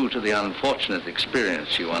due to the unfortunate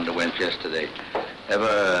experience you underwent yesterday.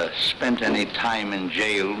 Ever spent any time in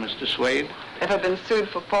jail, Mr. Swade? Ever been sued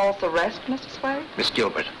for false arrest, Mr. Swade? Miss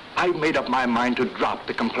Gilbert, I've made up my mind to drop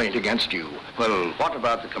the complaint against you. Well, what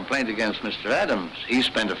about the complaint against Mr. Adams? He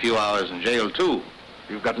spent a few hours in jail, too.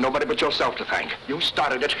 You've got nobody but yourself to thank. You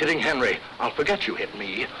started it hitting Henry. I'll forget you hit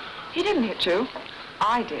me. He didn't hit you.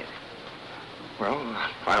 I did. Well,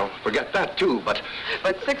 I'll forget that, too, but...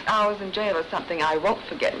 But 6 hours in jail is something I won't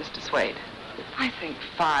forget, Mr. Swade. I think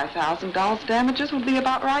 $5,000 damages would be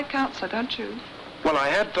about right, Counselor, don't you? Well, I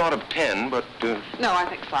had thought of 10, but... No, I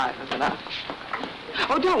think 5 is enough.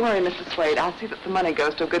 Oh, don't worry, Mr. Swade. I'll see that the money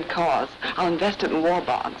goes to a good cause. I'll invest it in war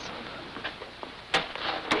bonds.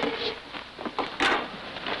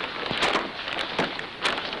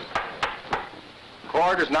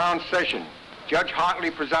 Court is now in session. Judge Hartley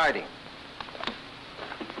presiding.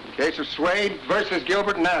 Case of Swade versus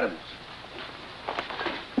Gilbert and Adams.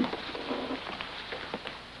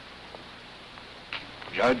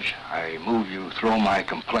 Judge, I move you throw my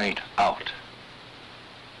complaint out.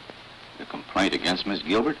 The complaint against Miss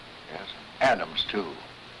Gilbert? Yes. Adams, too.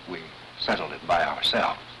 We settled it by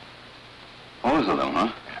ourselves. Both of them,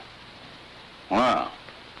 huh? Yeah. Wow.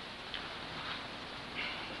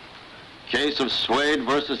 Case of Swade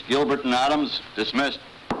versus Gilbert and Adams, dismissed.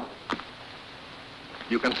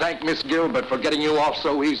 You can thank Miss Gilbert for getting you off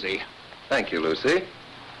so easy. Thank you, Lucy.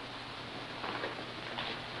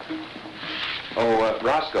 Oh,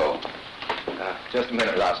 Roscoe. Just a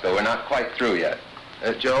minute, Roscoe. We're not quite through yet.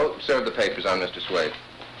 Joe, serve the papers on Mr. Swade.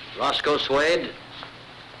 Roscoe Swade?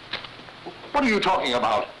 What are you talking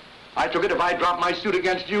about? I took it if I dropped my suit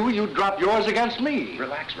against you, you'd drop yours against me.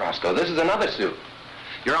 Relax, Roscoe. This is another suit.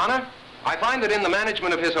 Your Honor, I find that in the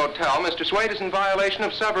management of his hotel, Mr. Swade is in violation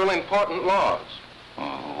of several important laws.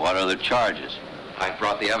 Oh, what are the charges? I've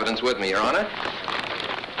brought the evidence with me, Your Honor.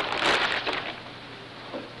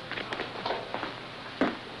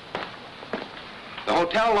 The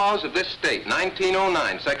hotel laws of this state,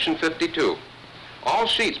 1909, Section 52. All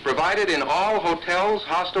sheets provided in all hotels,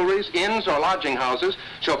 hostelries, inns, or lodging houses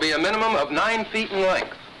shall be a minimum of 9 feet in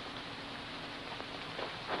length.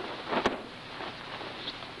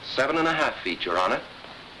 7.5 feet, Your Honor.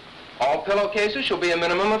 All pillowcases shall be a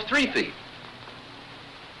minimum of 3 feet.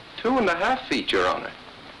 2.5 feet, Your Honor.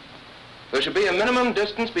 There should be a minimum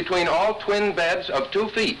distance between all twin beds of 2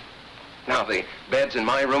 feet. Now, the beds in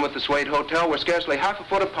my room at the Swade Hotel were scarcely half a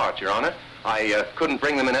foot apart, Your Honor. I couldn't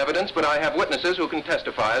bring them in evidence, but I have witnesses who can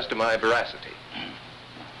testify as to my veracity.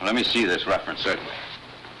 Let me see this reference. Certainly.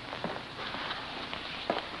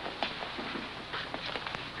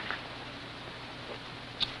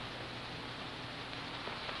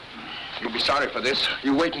 sorry for this.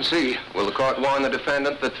 You wait and see. Will the court warn the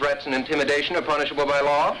defendant that threats and intimidation are punishable by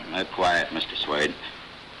law? Quiet, Mr. Swade.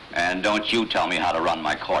 And don't you tell me how to run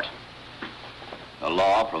my court. The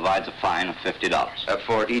law provides a fine of $50.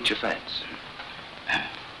 For each offense.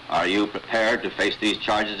 Are you prepared to face these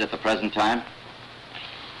charges at the present time?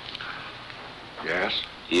 Yes.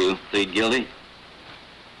 You plead guilty?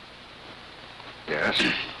 Yes.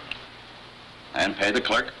 And pay the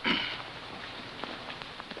clerk.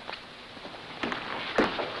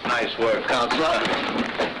 Nice work, Counselor.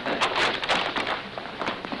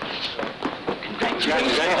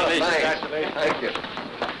 Congratulations. Thank you.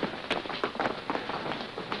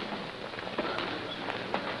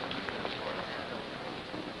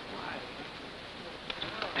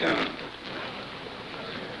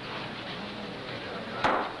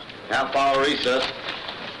 Half-hour recess.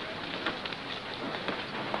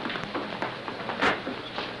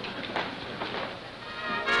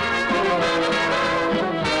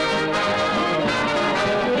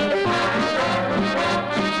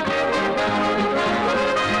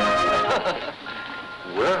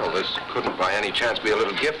 Well, this couldn't by any chance be a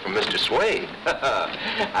little gift from Mr. Swade.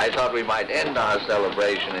 I thought we might end our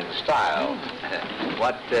celebration in style.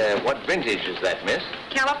 What vintage is that, miss?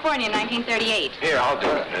 California, 1938. Here, I'll do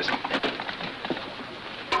it, miss.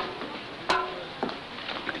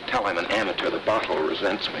 You can tell I'm an amateur. The bottle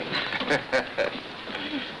resents me.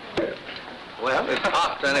 Well, it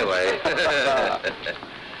popped anyway.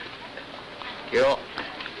 You.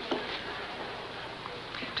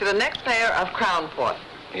 To the next mayor of Crown Port.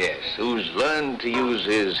 Yes, who's learned to use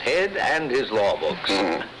his head and his law books.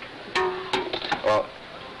 Well,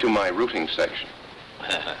 to my routing section.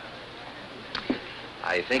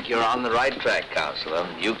 I think you're on the right track, Counselor.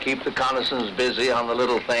 You keep the Connisons busy on the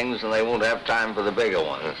little things and they won't have time for the bigger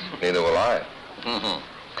ones. Neither will I.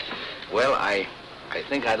 Well, I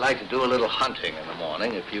think I'd like to do a little hunting in the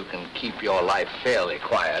morning if you can keep your life fairly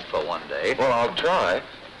quiet for one day. Well, I'll try.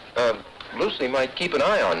 Lucy might keep an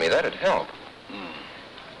eye on me. That'd help.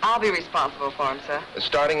 I'll be responsible for him, sir.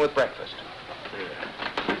 Starting with breakfast.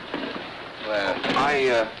 Well,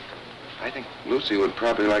 I think Lucy would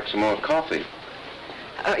probably like some more coffee.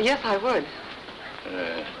 Yes, I would.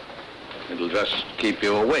 It'll just keep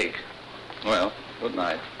you awake. Well, good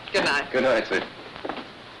night. Good night. Good night, sir.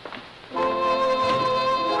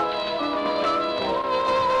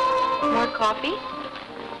 More coffee?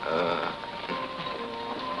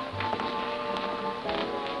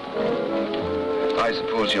 I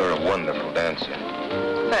suppose you're a wonderful dancer.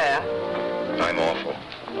 Fair. I'm awful.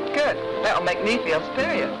 Good. That'll make me feel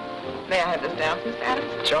superior. May I have this dance, Mr.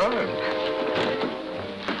 Adams? Charmed.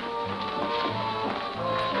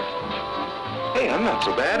 Hey, I'm not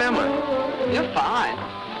so bad, am I? You're fine.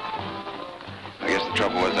 I guess the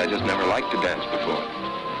trouble was I just never liked to dance before.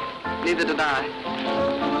 Neither did I.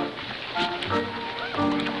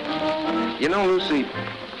 You know, Lucy,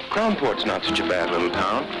 Crownport's not such a bad little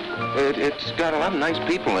town. It's got a lot of nice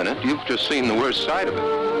people in it. You've just seen the worst side of it.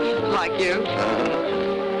 Like you?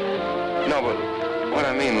 No, but what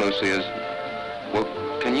I mean, Lucy, is, well,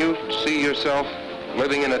 can you see yourself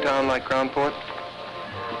living in a town like Crownport?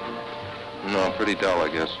 No, pretty dull, I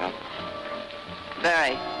guess, huh?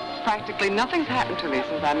 Very. Practically nothing's happened to me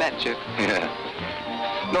since I met you. Yeah.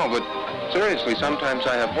 No, but seriously, sometimes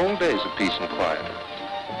I have whole days of peace and quiet.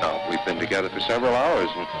 Now, we've been together for several hours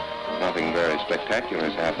and nothing very spectacular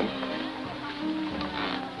has happened.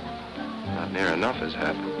 Not near enough has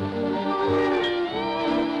happened.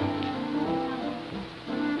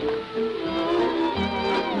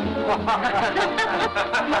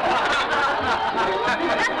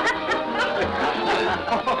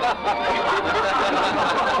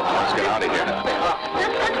 Let's get out of here.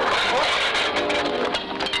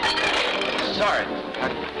 Sorry.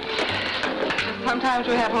 Sometimes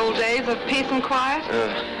we have whole days of peace and quiet.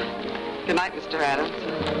 Good night, Mr. Adams.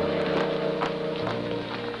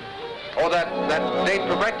 Oh, that date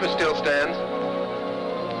for breakfast still stands.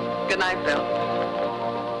 Good night, Bill.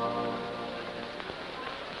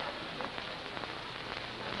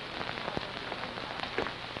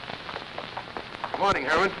 Morning,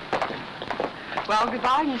 Herman. Well,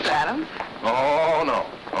 goodbye, Mr. Adams. Oh, no.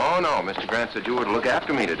 Oh, no. Mr. Grant said you were to look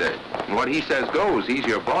after me today. And what he says goes. He's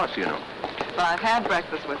your boss, you know. Well, I've had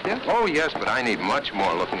breakfast with you. Oh, yes, but I need much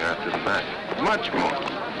more looking after than that. Much more.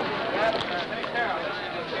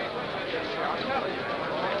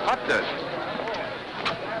 What the?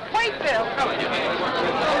 Wait, Bill.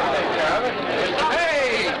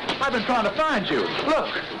 Hey! I've been trying to find you. Look.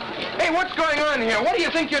 Hey, what's going on here? What do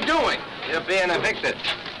you think you're doing? You're being evicted.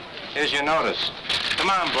 Here's your notice. Come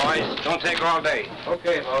on, boys. Don't take all day.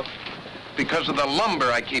 Okay, boss. Because of the lumber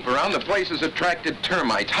I keep around, the place has attracted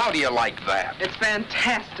termites. How do you like that? It's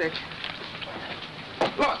fantastic.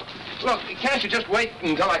 Look, can't you just wait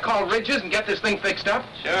until I call Ridges and get this thing fixed up?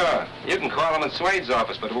 Sure. You can call him in Swade's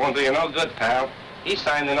office, but it won't do you no good, pal. He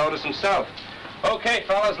signed the notice himself. Okay,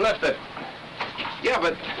 fellas, lift it. Yeah,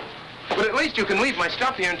 but at least you can leave my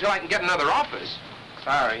stuff here until I can get another office.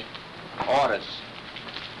 Sorry. Orders.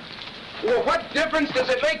 Well, what difference does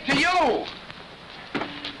it make to you?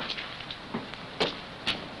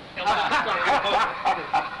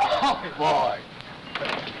 Oh, boy.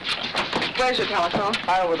 Where's your telephone?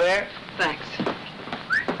 Hi, over there. Thanks.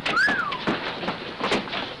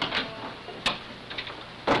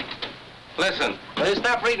 Listen, will you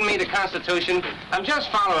stop reading me the Constitution? I'm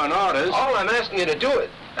just following orders. All I'm asking you to do it.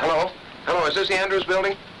 Hello? Hello, is this the Andrews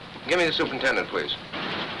building? Give me the superintendent, please.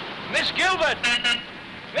 Miss Gilbert!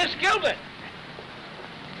 Miss Gilbert!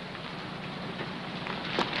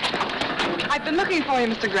 I've been looking for you,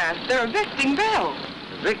 Mr. Grant. They're evicting Bill.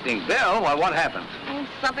 Evicting Bill? Why, what happened? Oh,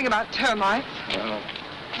 something about termites.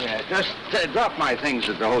 Yeah, just drop my things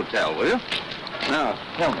at the hotel, will you? Now,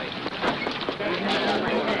 tell me.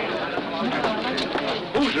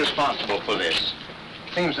 Who's responsible for this?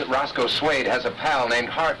 Seems that Roscoe Swade has a pal named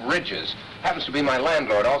Hart Ridges. Happens to be my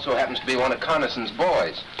landlord, also happens to be one of Connison's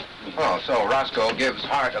boys. Oh, so Roscoe gives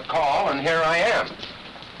Hart a call, and here I am.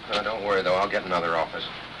 Don't worry, though, I'll get another office.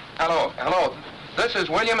 Hello, this is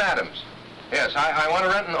William Adams. Yes, I want to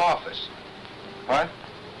rent an office. What?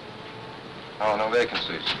 Oh, no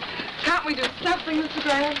vacancies. Can't we do something, Mr.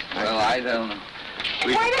 Grant? Well, I don't know.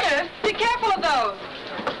 Wait a minute. Be careful of those.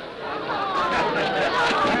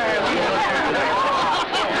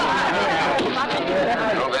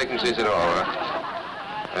 No vacancies at all, huh?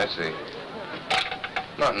 I see.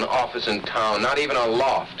 Not an office in town, not even a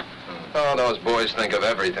loft. Oh, those boys think of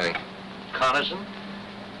everything. Connison?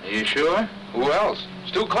 Are you sure? Who else?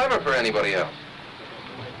 It's too clever for anybody else.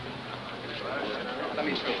 Let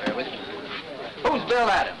me stay there with you. Who's Bill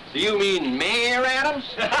Adams? Do you mean Mayor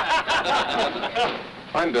Adams?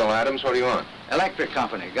 I'm Bill Adams. What do you want? Electric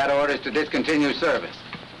company. Got orders to discontinue service.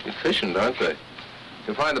 Efficient, aren't they?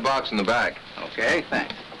 You'll find the box in the back. Okay,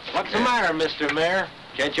 thanks. What's the matter, Mr. Mayor?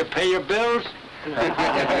 Can't you pay your bills?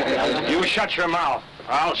 You shut your mouth.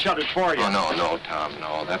 I'll shut it for you. Oh, no, Tom,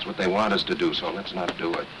 no. That's what they want us to do, so let's not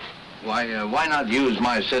do it. Why not use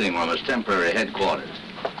my sitting room as temporary headquarters?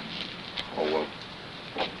 Oh, well,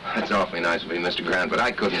 that's awfully nice of you, Mr. Grant, but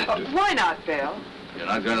I couldn't do... Why not, Bill? You're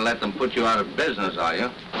not going to let them put you out of business, are you?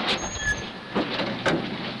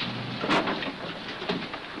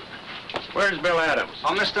 Where's Bill Adams?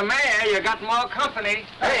 Oh, Mr. Mayor, you got more company.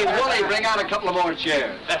 Hey, Wooly, bring out a couple of more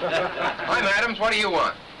chairs. I'm Adams. What do you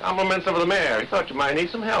want? Compliments of the mayor. He thought you might need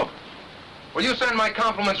some help. Will you send my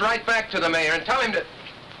compliments right back to the mayor and tell him to...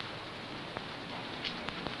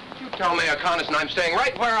 You tell Mayor Connison I'm staying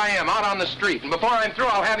right where I am, out on the street. And before I'm through,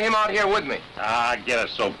 I'll have him out here with me. Get a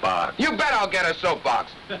soapbox. You bet I'll get a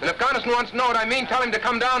soapbox. And if Connison wants to know what I mean, tell him to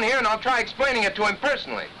come down here and I'll try explaining it to him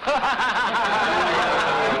personally.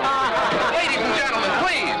 Ladies and gentlemen,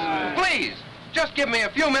 please, just give me a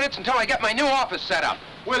few minutes until I get my new office set up.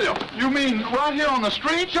 Will you? You mean right here on the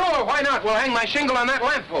street? Sure, why not? We'll hang my shingle on that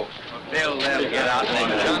lamppost. Bill, they'll get out in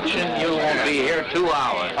the junction. You won't be here 2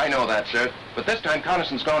 hours. I know that, sir. But this time,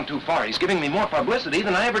 Connison's gone too far. He's giving me more publicity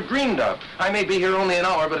than I ever dreamed of. I may be here only an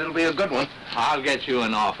hour, but it'll be a good one. I'll get you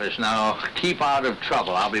an office. Now, keep out of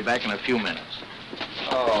trouble. I'll be back in a few minutes.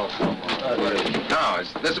 Oh, now,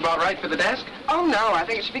 is this about right for the desk? Oh, no, I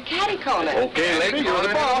think it should be catty-corner. Okay, lady, you're the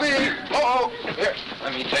boss. Oh, here,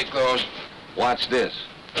 let me take those. Watch this.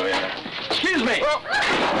 Oh, yeah. Excuse me.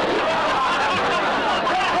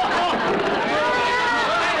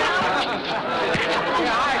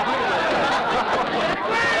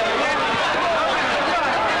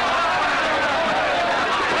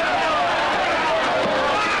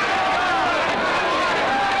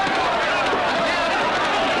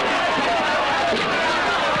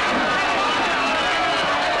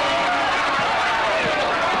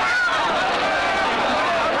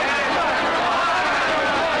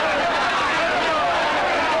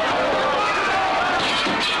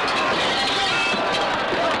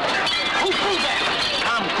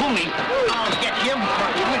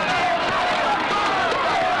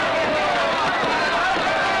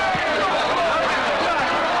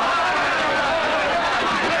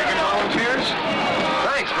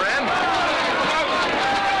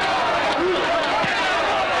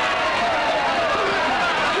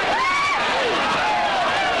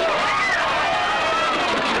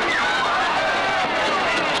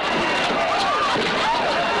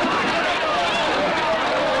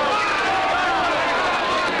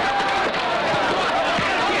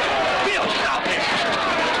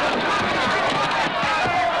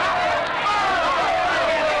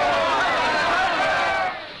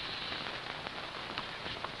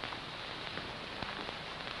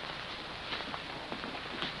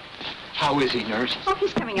 How is he, nurse? Oh,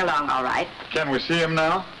 he's coming along all right. Can we see him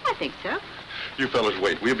now? I think so. You fellas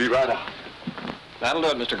wait. We'll be right out. That'll do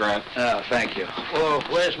it, Mr. Grant. Oh, thank you. Well,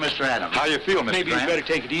 where's Mr. Adams? How you feel, Mr. Maybe Grant? you'd better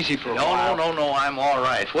take it easy for a while. No, I'm all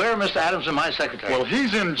right. Where are Mr. Adams and my secretary? Well,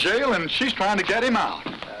 he's in jail, and she's trying to get him out.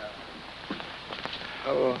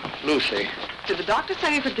 Lucy. Did the doctor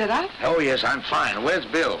say you could get out? Oh, yes, I'm fine. Where's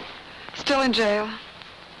Bill? Still in jail.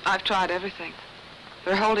 I've tried everything.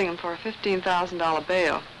 They're holding him for a $15,000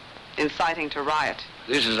 bail, inciting to riot.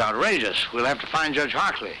 This is outrageous. We'll have to find Judge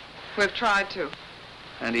Hartley. We've tried to.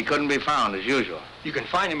 And he couldn't be found, as usual. You can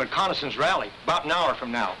find him at Connison's rally, about an hour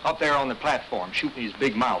from now, up there on the platform, shooting his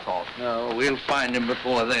big mouth off. No, we'll find him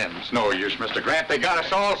before then. It's no use, Mr. Grant. They got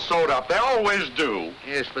us all sewed up. They always do.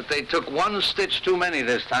 Yes, but they took one stitch too many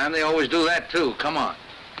this time. They always do that, too. Come on.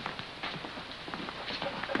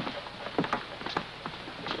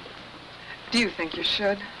 Do you think you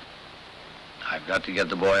should? I've got to get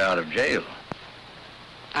the boy out of jail.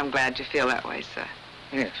 I'm glad you feel that way, sir.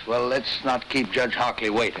 Yes, well, let's not keep Judge Hartley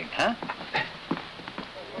waiting, huh?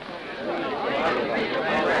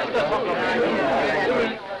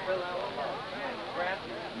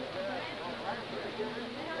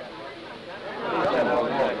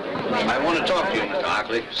 I want to talk to you, Mr.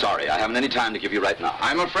 Hartley. Sorry, I haven't any time to give you right now.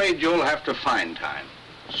 I'm afraid you'll have to find time.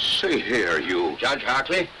 See here, you... Judge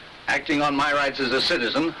Hartley, acting on my rights as a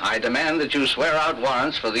citizen, I demand that you swear out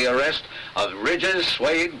warrants for the arrest of Ridges,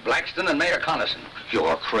 Swade, Blackston, and Mayor Connison.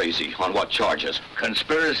 You're crazy. On what charges?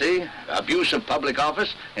 Conspiracy, abuse of public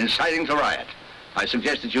office, inciting to riot. I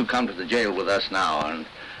suggest that you come to the jail with us now and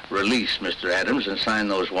release Mr. Adams and sign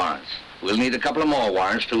those warrants. We'll need a couple of more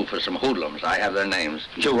warrants, too, for some hoodlums. I have their names.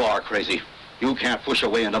 You are crazy. You can't push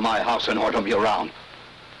your way into my house and order me around.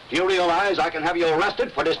 Do you realize I can have you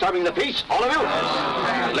arrested for disturbing the peace, all of you?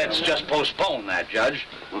 Let's just postpone that, Judge.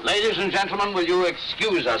 Ladies and gentlemen, will you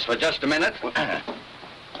excuse us for just a minute?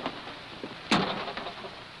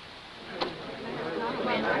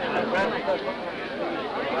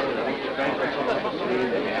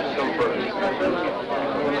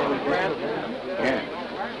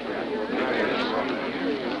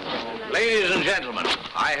 Ladies and gentlemen,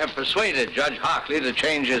 I have persuaded Judge Hartley to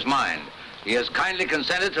change his mind. He has kindly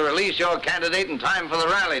consented to release your candidate in time for the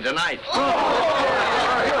rally tonight.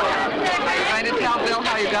 Are you going to tell Bill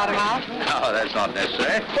how you got him out? No, that's not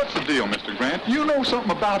necessary. What's the deal, Mr. Grant? You know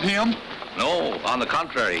something about him? No, on the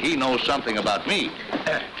contrary, he knows something about me.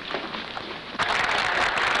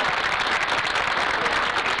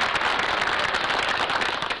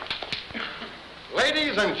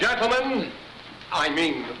 Ladies and gentlemen, I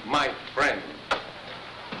mean my friend.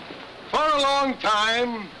 For a long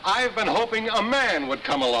time, I've been hoping a man would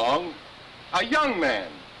come along, a young man.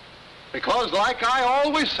 Because like I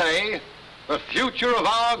always say, the future of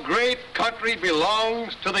our great country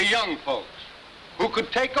belongs to the young folks who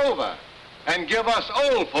could take over and give us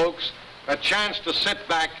old folks a chance to sit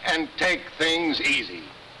back and take things easy.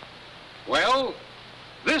 Well,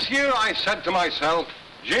 this year I said to myself,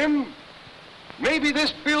 Jim, maybe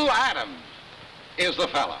this Bill Adams is the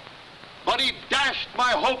fella. But he dashed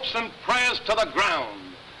my hopes and prayers to the ground.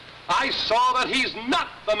 I saw that he's not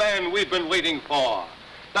the man we've been waiting for.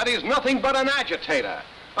 That he's nothing but an agitator,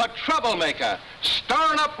 a troublemaker,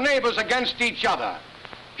 stirring up neighbors against each other.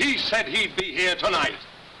 He said he'd be here tonight.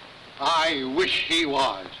 I wish he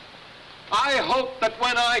was. I hoped that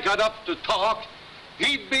when I got up to talk,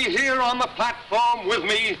 he'd be here on the platform with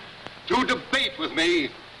me to debate with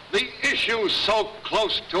me the issues so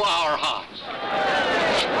close to our hearts.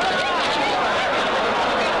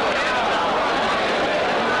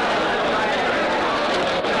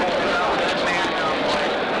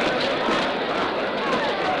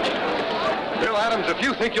 Bill Adams, if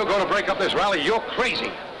you think you're going to break up this rally, you're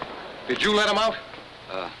crazy. Did you let him out?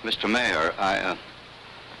 Mr. Mayor,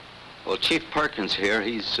 well, Chief Perkins here,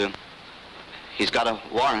 he's got a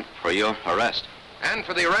warrant for your arrest. And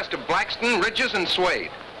for the arrest of Blackston, Ridges, and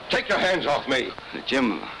Swade. Take your hands off me.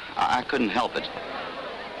 Jim, I couldn't help it.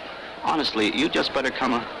 Honestly, you just better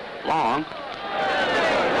come along.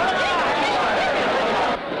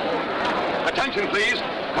 Attention, please.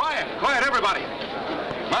 Quiet, quiet, everybody.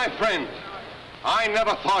 My friend, I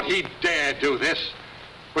never thought he'd dare do this.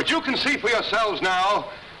 But you can see for yourselves now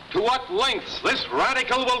to what lengths this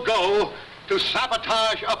radical will go to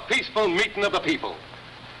sabotage a peaceful meeting of the people.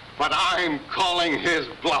 But I'm calling his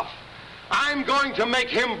bluff. I'm going to make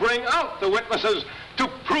him bring out the witnesses to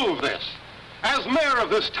prove this. As mayor of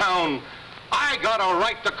this town, I got a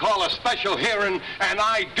right to call a special hearing, and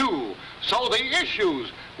I do. So the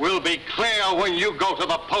issues will be clear when you go to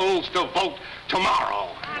the polls to vote tomorrow.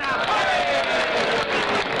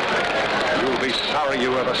 You'll be sorry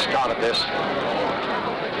you ever started this.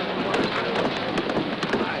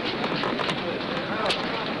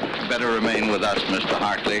 Better remain with us, Mr.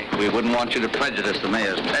 Hartley. We wouldn't want you to prejudice the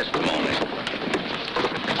mayor's testimony.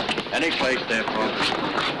 Any place there, folks.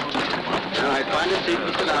 All right, find a seat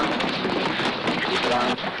and sit down. Sit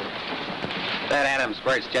down. That Adams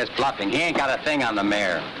bird's just bluffing. He ain't got a thing on the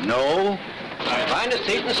mayor. No? Find a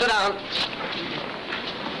seat and sit down.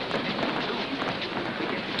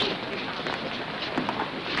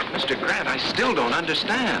 Mr. Grant, I still don't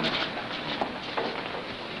understand.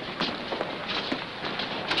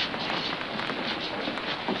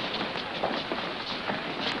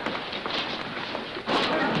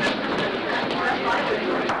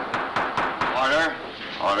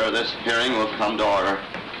 Order. This hearing will come to order.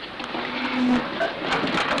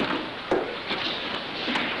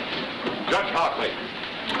 Judge Hartley,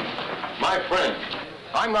 my friend,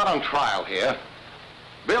 I'm not on trial here.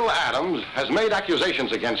 Bill Adams has made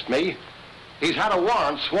accusations against me. He's had a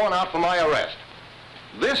warrant sworn out for my arrest.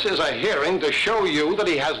 This is a hearing to show you that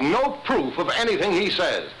he has no proof of anything he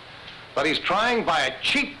says. That he's trying by a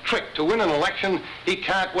cheap trick to win an election he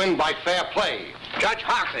can't win by fair play. Judge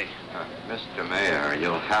Hartley. Mr. Mayor,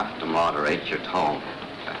 you'll have to moderate your tone.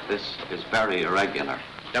 This is very irregular.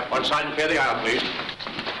 Step one side and clear the aisle, please.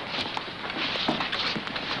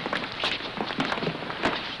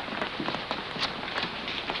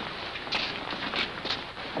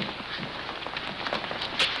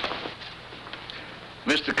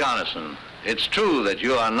 Mr. Connison, it's true that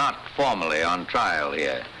you are not formally on trial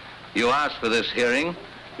here. You asked for this hearing.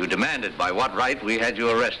 You demanded by what right we had you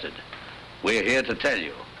arrested. We're here to tell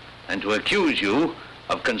you and to accuse you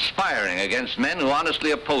of conspiring against men who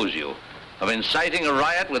honestly oppose you, of inciting a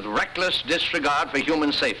riot with reckless disregard for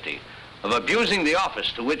human safety, of abusing the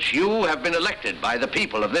office to which you have been elected by the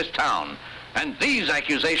people of this town. And these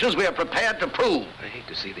accusations we are prepared to prove. I hate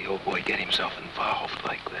to see the old boy get himself involved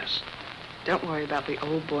like this. Don't worry about the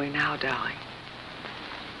old boy now, darling.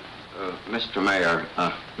 Mr. Mayor,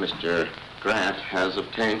 Mr. Grant has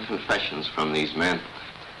obtained confessions from these men.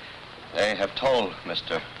 They have told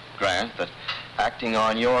Mr. Grant that acting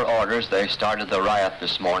on your orders, they started the riot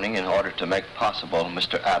this morning in order to make possible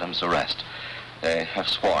Mr. Adams' arrest. They have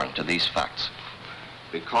sworn to these facts.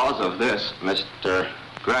 Because of this, Mr.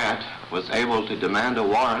 Grant was able to demand a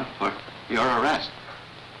warrant for your arrest.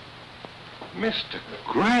 Mr.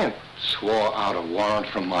 Grant swore out a warrant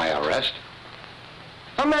from my arrest.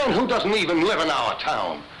 A man who doesn't even live in our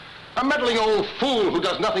town. A meddling old fool who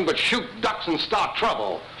does nothing but shoot ducks and start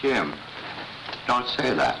trouble. Jim, don't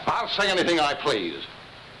say that. I'll say anything I please.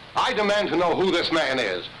 I demand to know who this man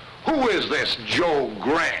is. Who is this Joe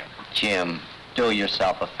Grant? Jim, do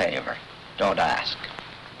yourself a favor. Don't ask.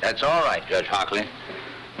 That's all right, Judge Hockley.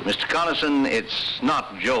 Mr. Connison, it's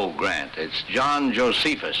not Joe Grant. It's John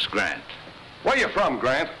Josephus Grant. Where you from,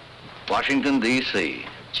 Grant? Washington, D.C.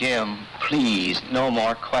 Jim, please, no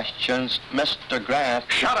more questions. Mr. Grant.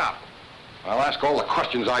 Shut up. I'll ask all the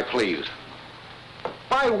questions I please.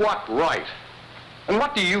 By what right? And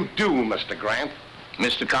what do you do, Mr. Grant?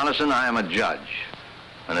 Mr. Connison, I am a judge,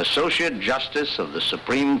 an associate justice of the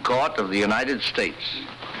Supreme Court of the United States.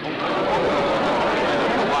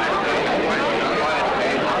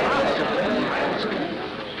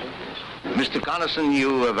 Mr. Connison,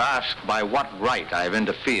 you have asked by what right I've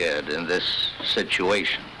interfered in this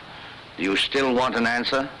situation. Do you still want an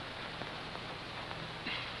answer?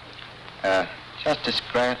 Justice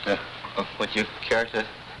Grant, would you care to?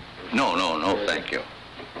 No, thank you.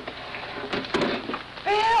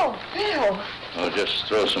 Bill! Oh, just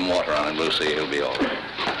throw some water on him, Lucy. He'll be all right.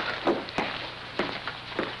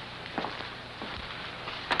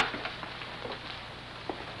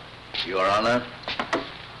 Your Honor,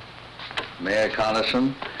 Mayor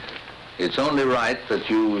Connison, it's only right that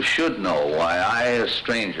you should know why I, a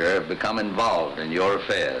stranger, have become involved in your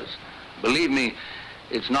affairs. Believe me,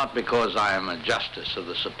 it's not because I am a justice of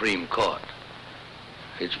the Supreme Court.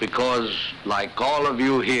 It's because, like all of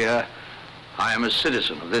you here, I am a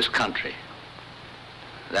citizen of this country.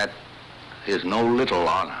 That is no little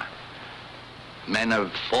honor. Men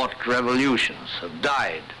have fought revolutions, have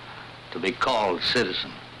died to be called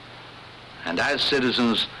citizen. And as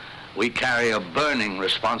citizens, we carry a burning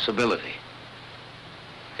responsibility.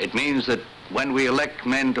 It means that when we elect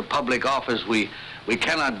men to public office, we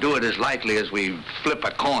cannot do it as lightly as we flip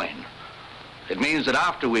a coin. It means that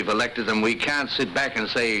after we've elected them, we can't sit back and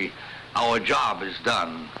say, our job is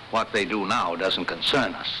done. What they do now doesn't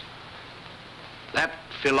concern us. That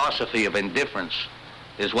philosophy of indifference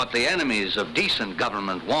is what the enemies of decent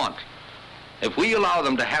government want. If we allow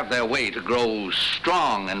them to have their way to grow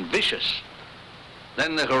strong and vicious,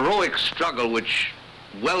 then the heroic struggle which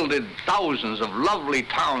welded thousands of lovely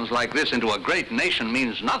towns like this into a great nation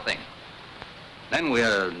means nothing. Then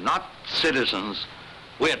we're not citizens,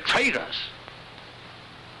 we're traitors.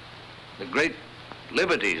 The great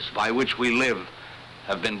liberties by which we live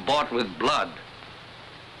have been bought with blood.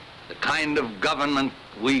 The kind of government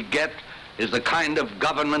we get is the kind of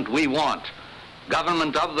government we want.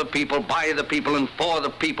 Government of the people, by the people, and for the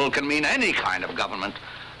people can mean any kind of government.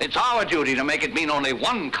 It's our duty to make it mean only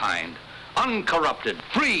one kind. Uncorrupted,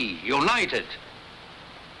 free, united.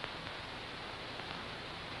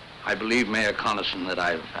 I believe, Mayor Connison, that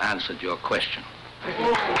I've answered your question.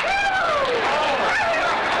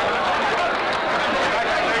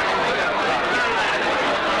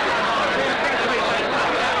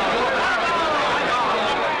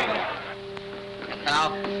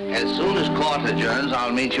 Now, as soon as court adjourns,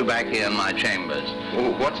 I'll meet you back here in my chambers.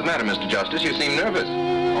 Well, what's the matter, Mr. Justice? You seem nervous.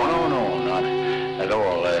 Oh, no, not at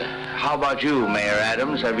all. How about you, Mayor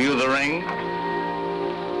Adams? Have you the ring?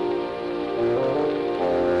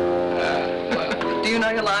 Do you know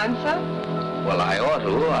your lines, sir? Well, I ought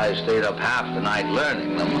to. I stayed up half the night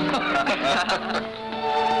learning them.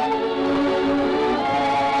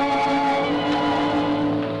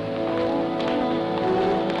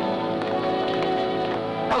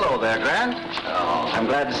 Hello there, Grant. Oh, I'm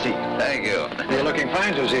glad to see you. thank you. You're looking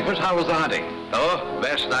fine, Josephus. How was the hunting? Oh,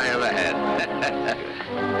 best I ever had.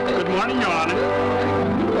 Good morning, Your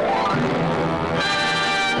Honor.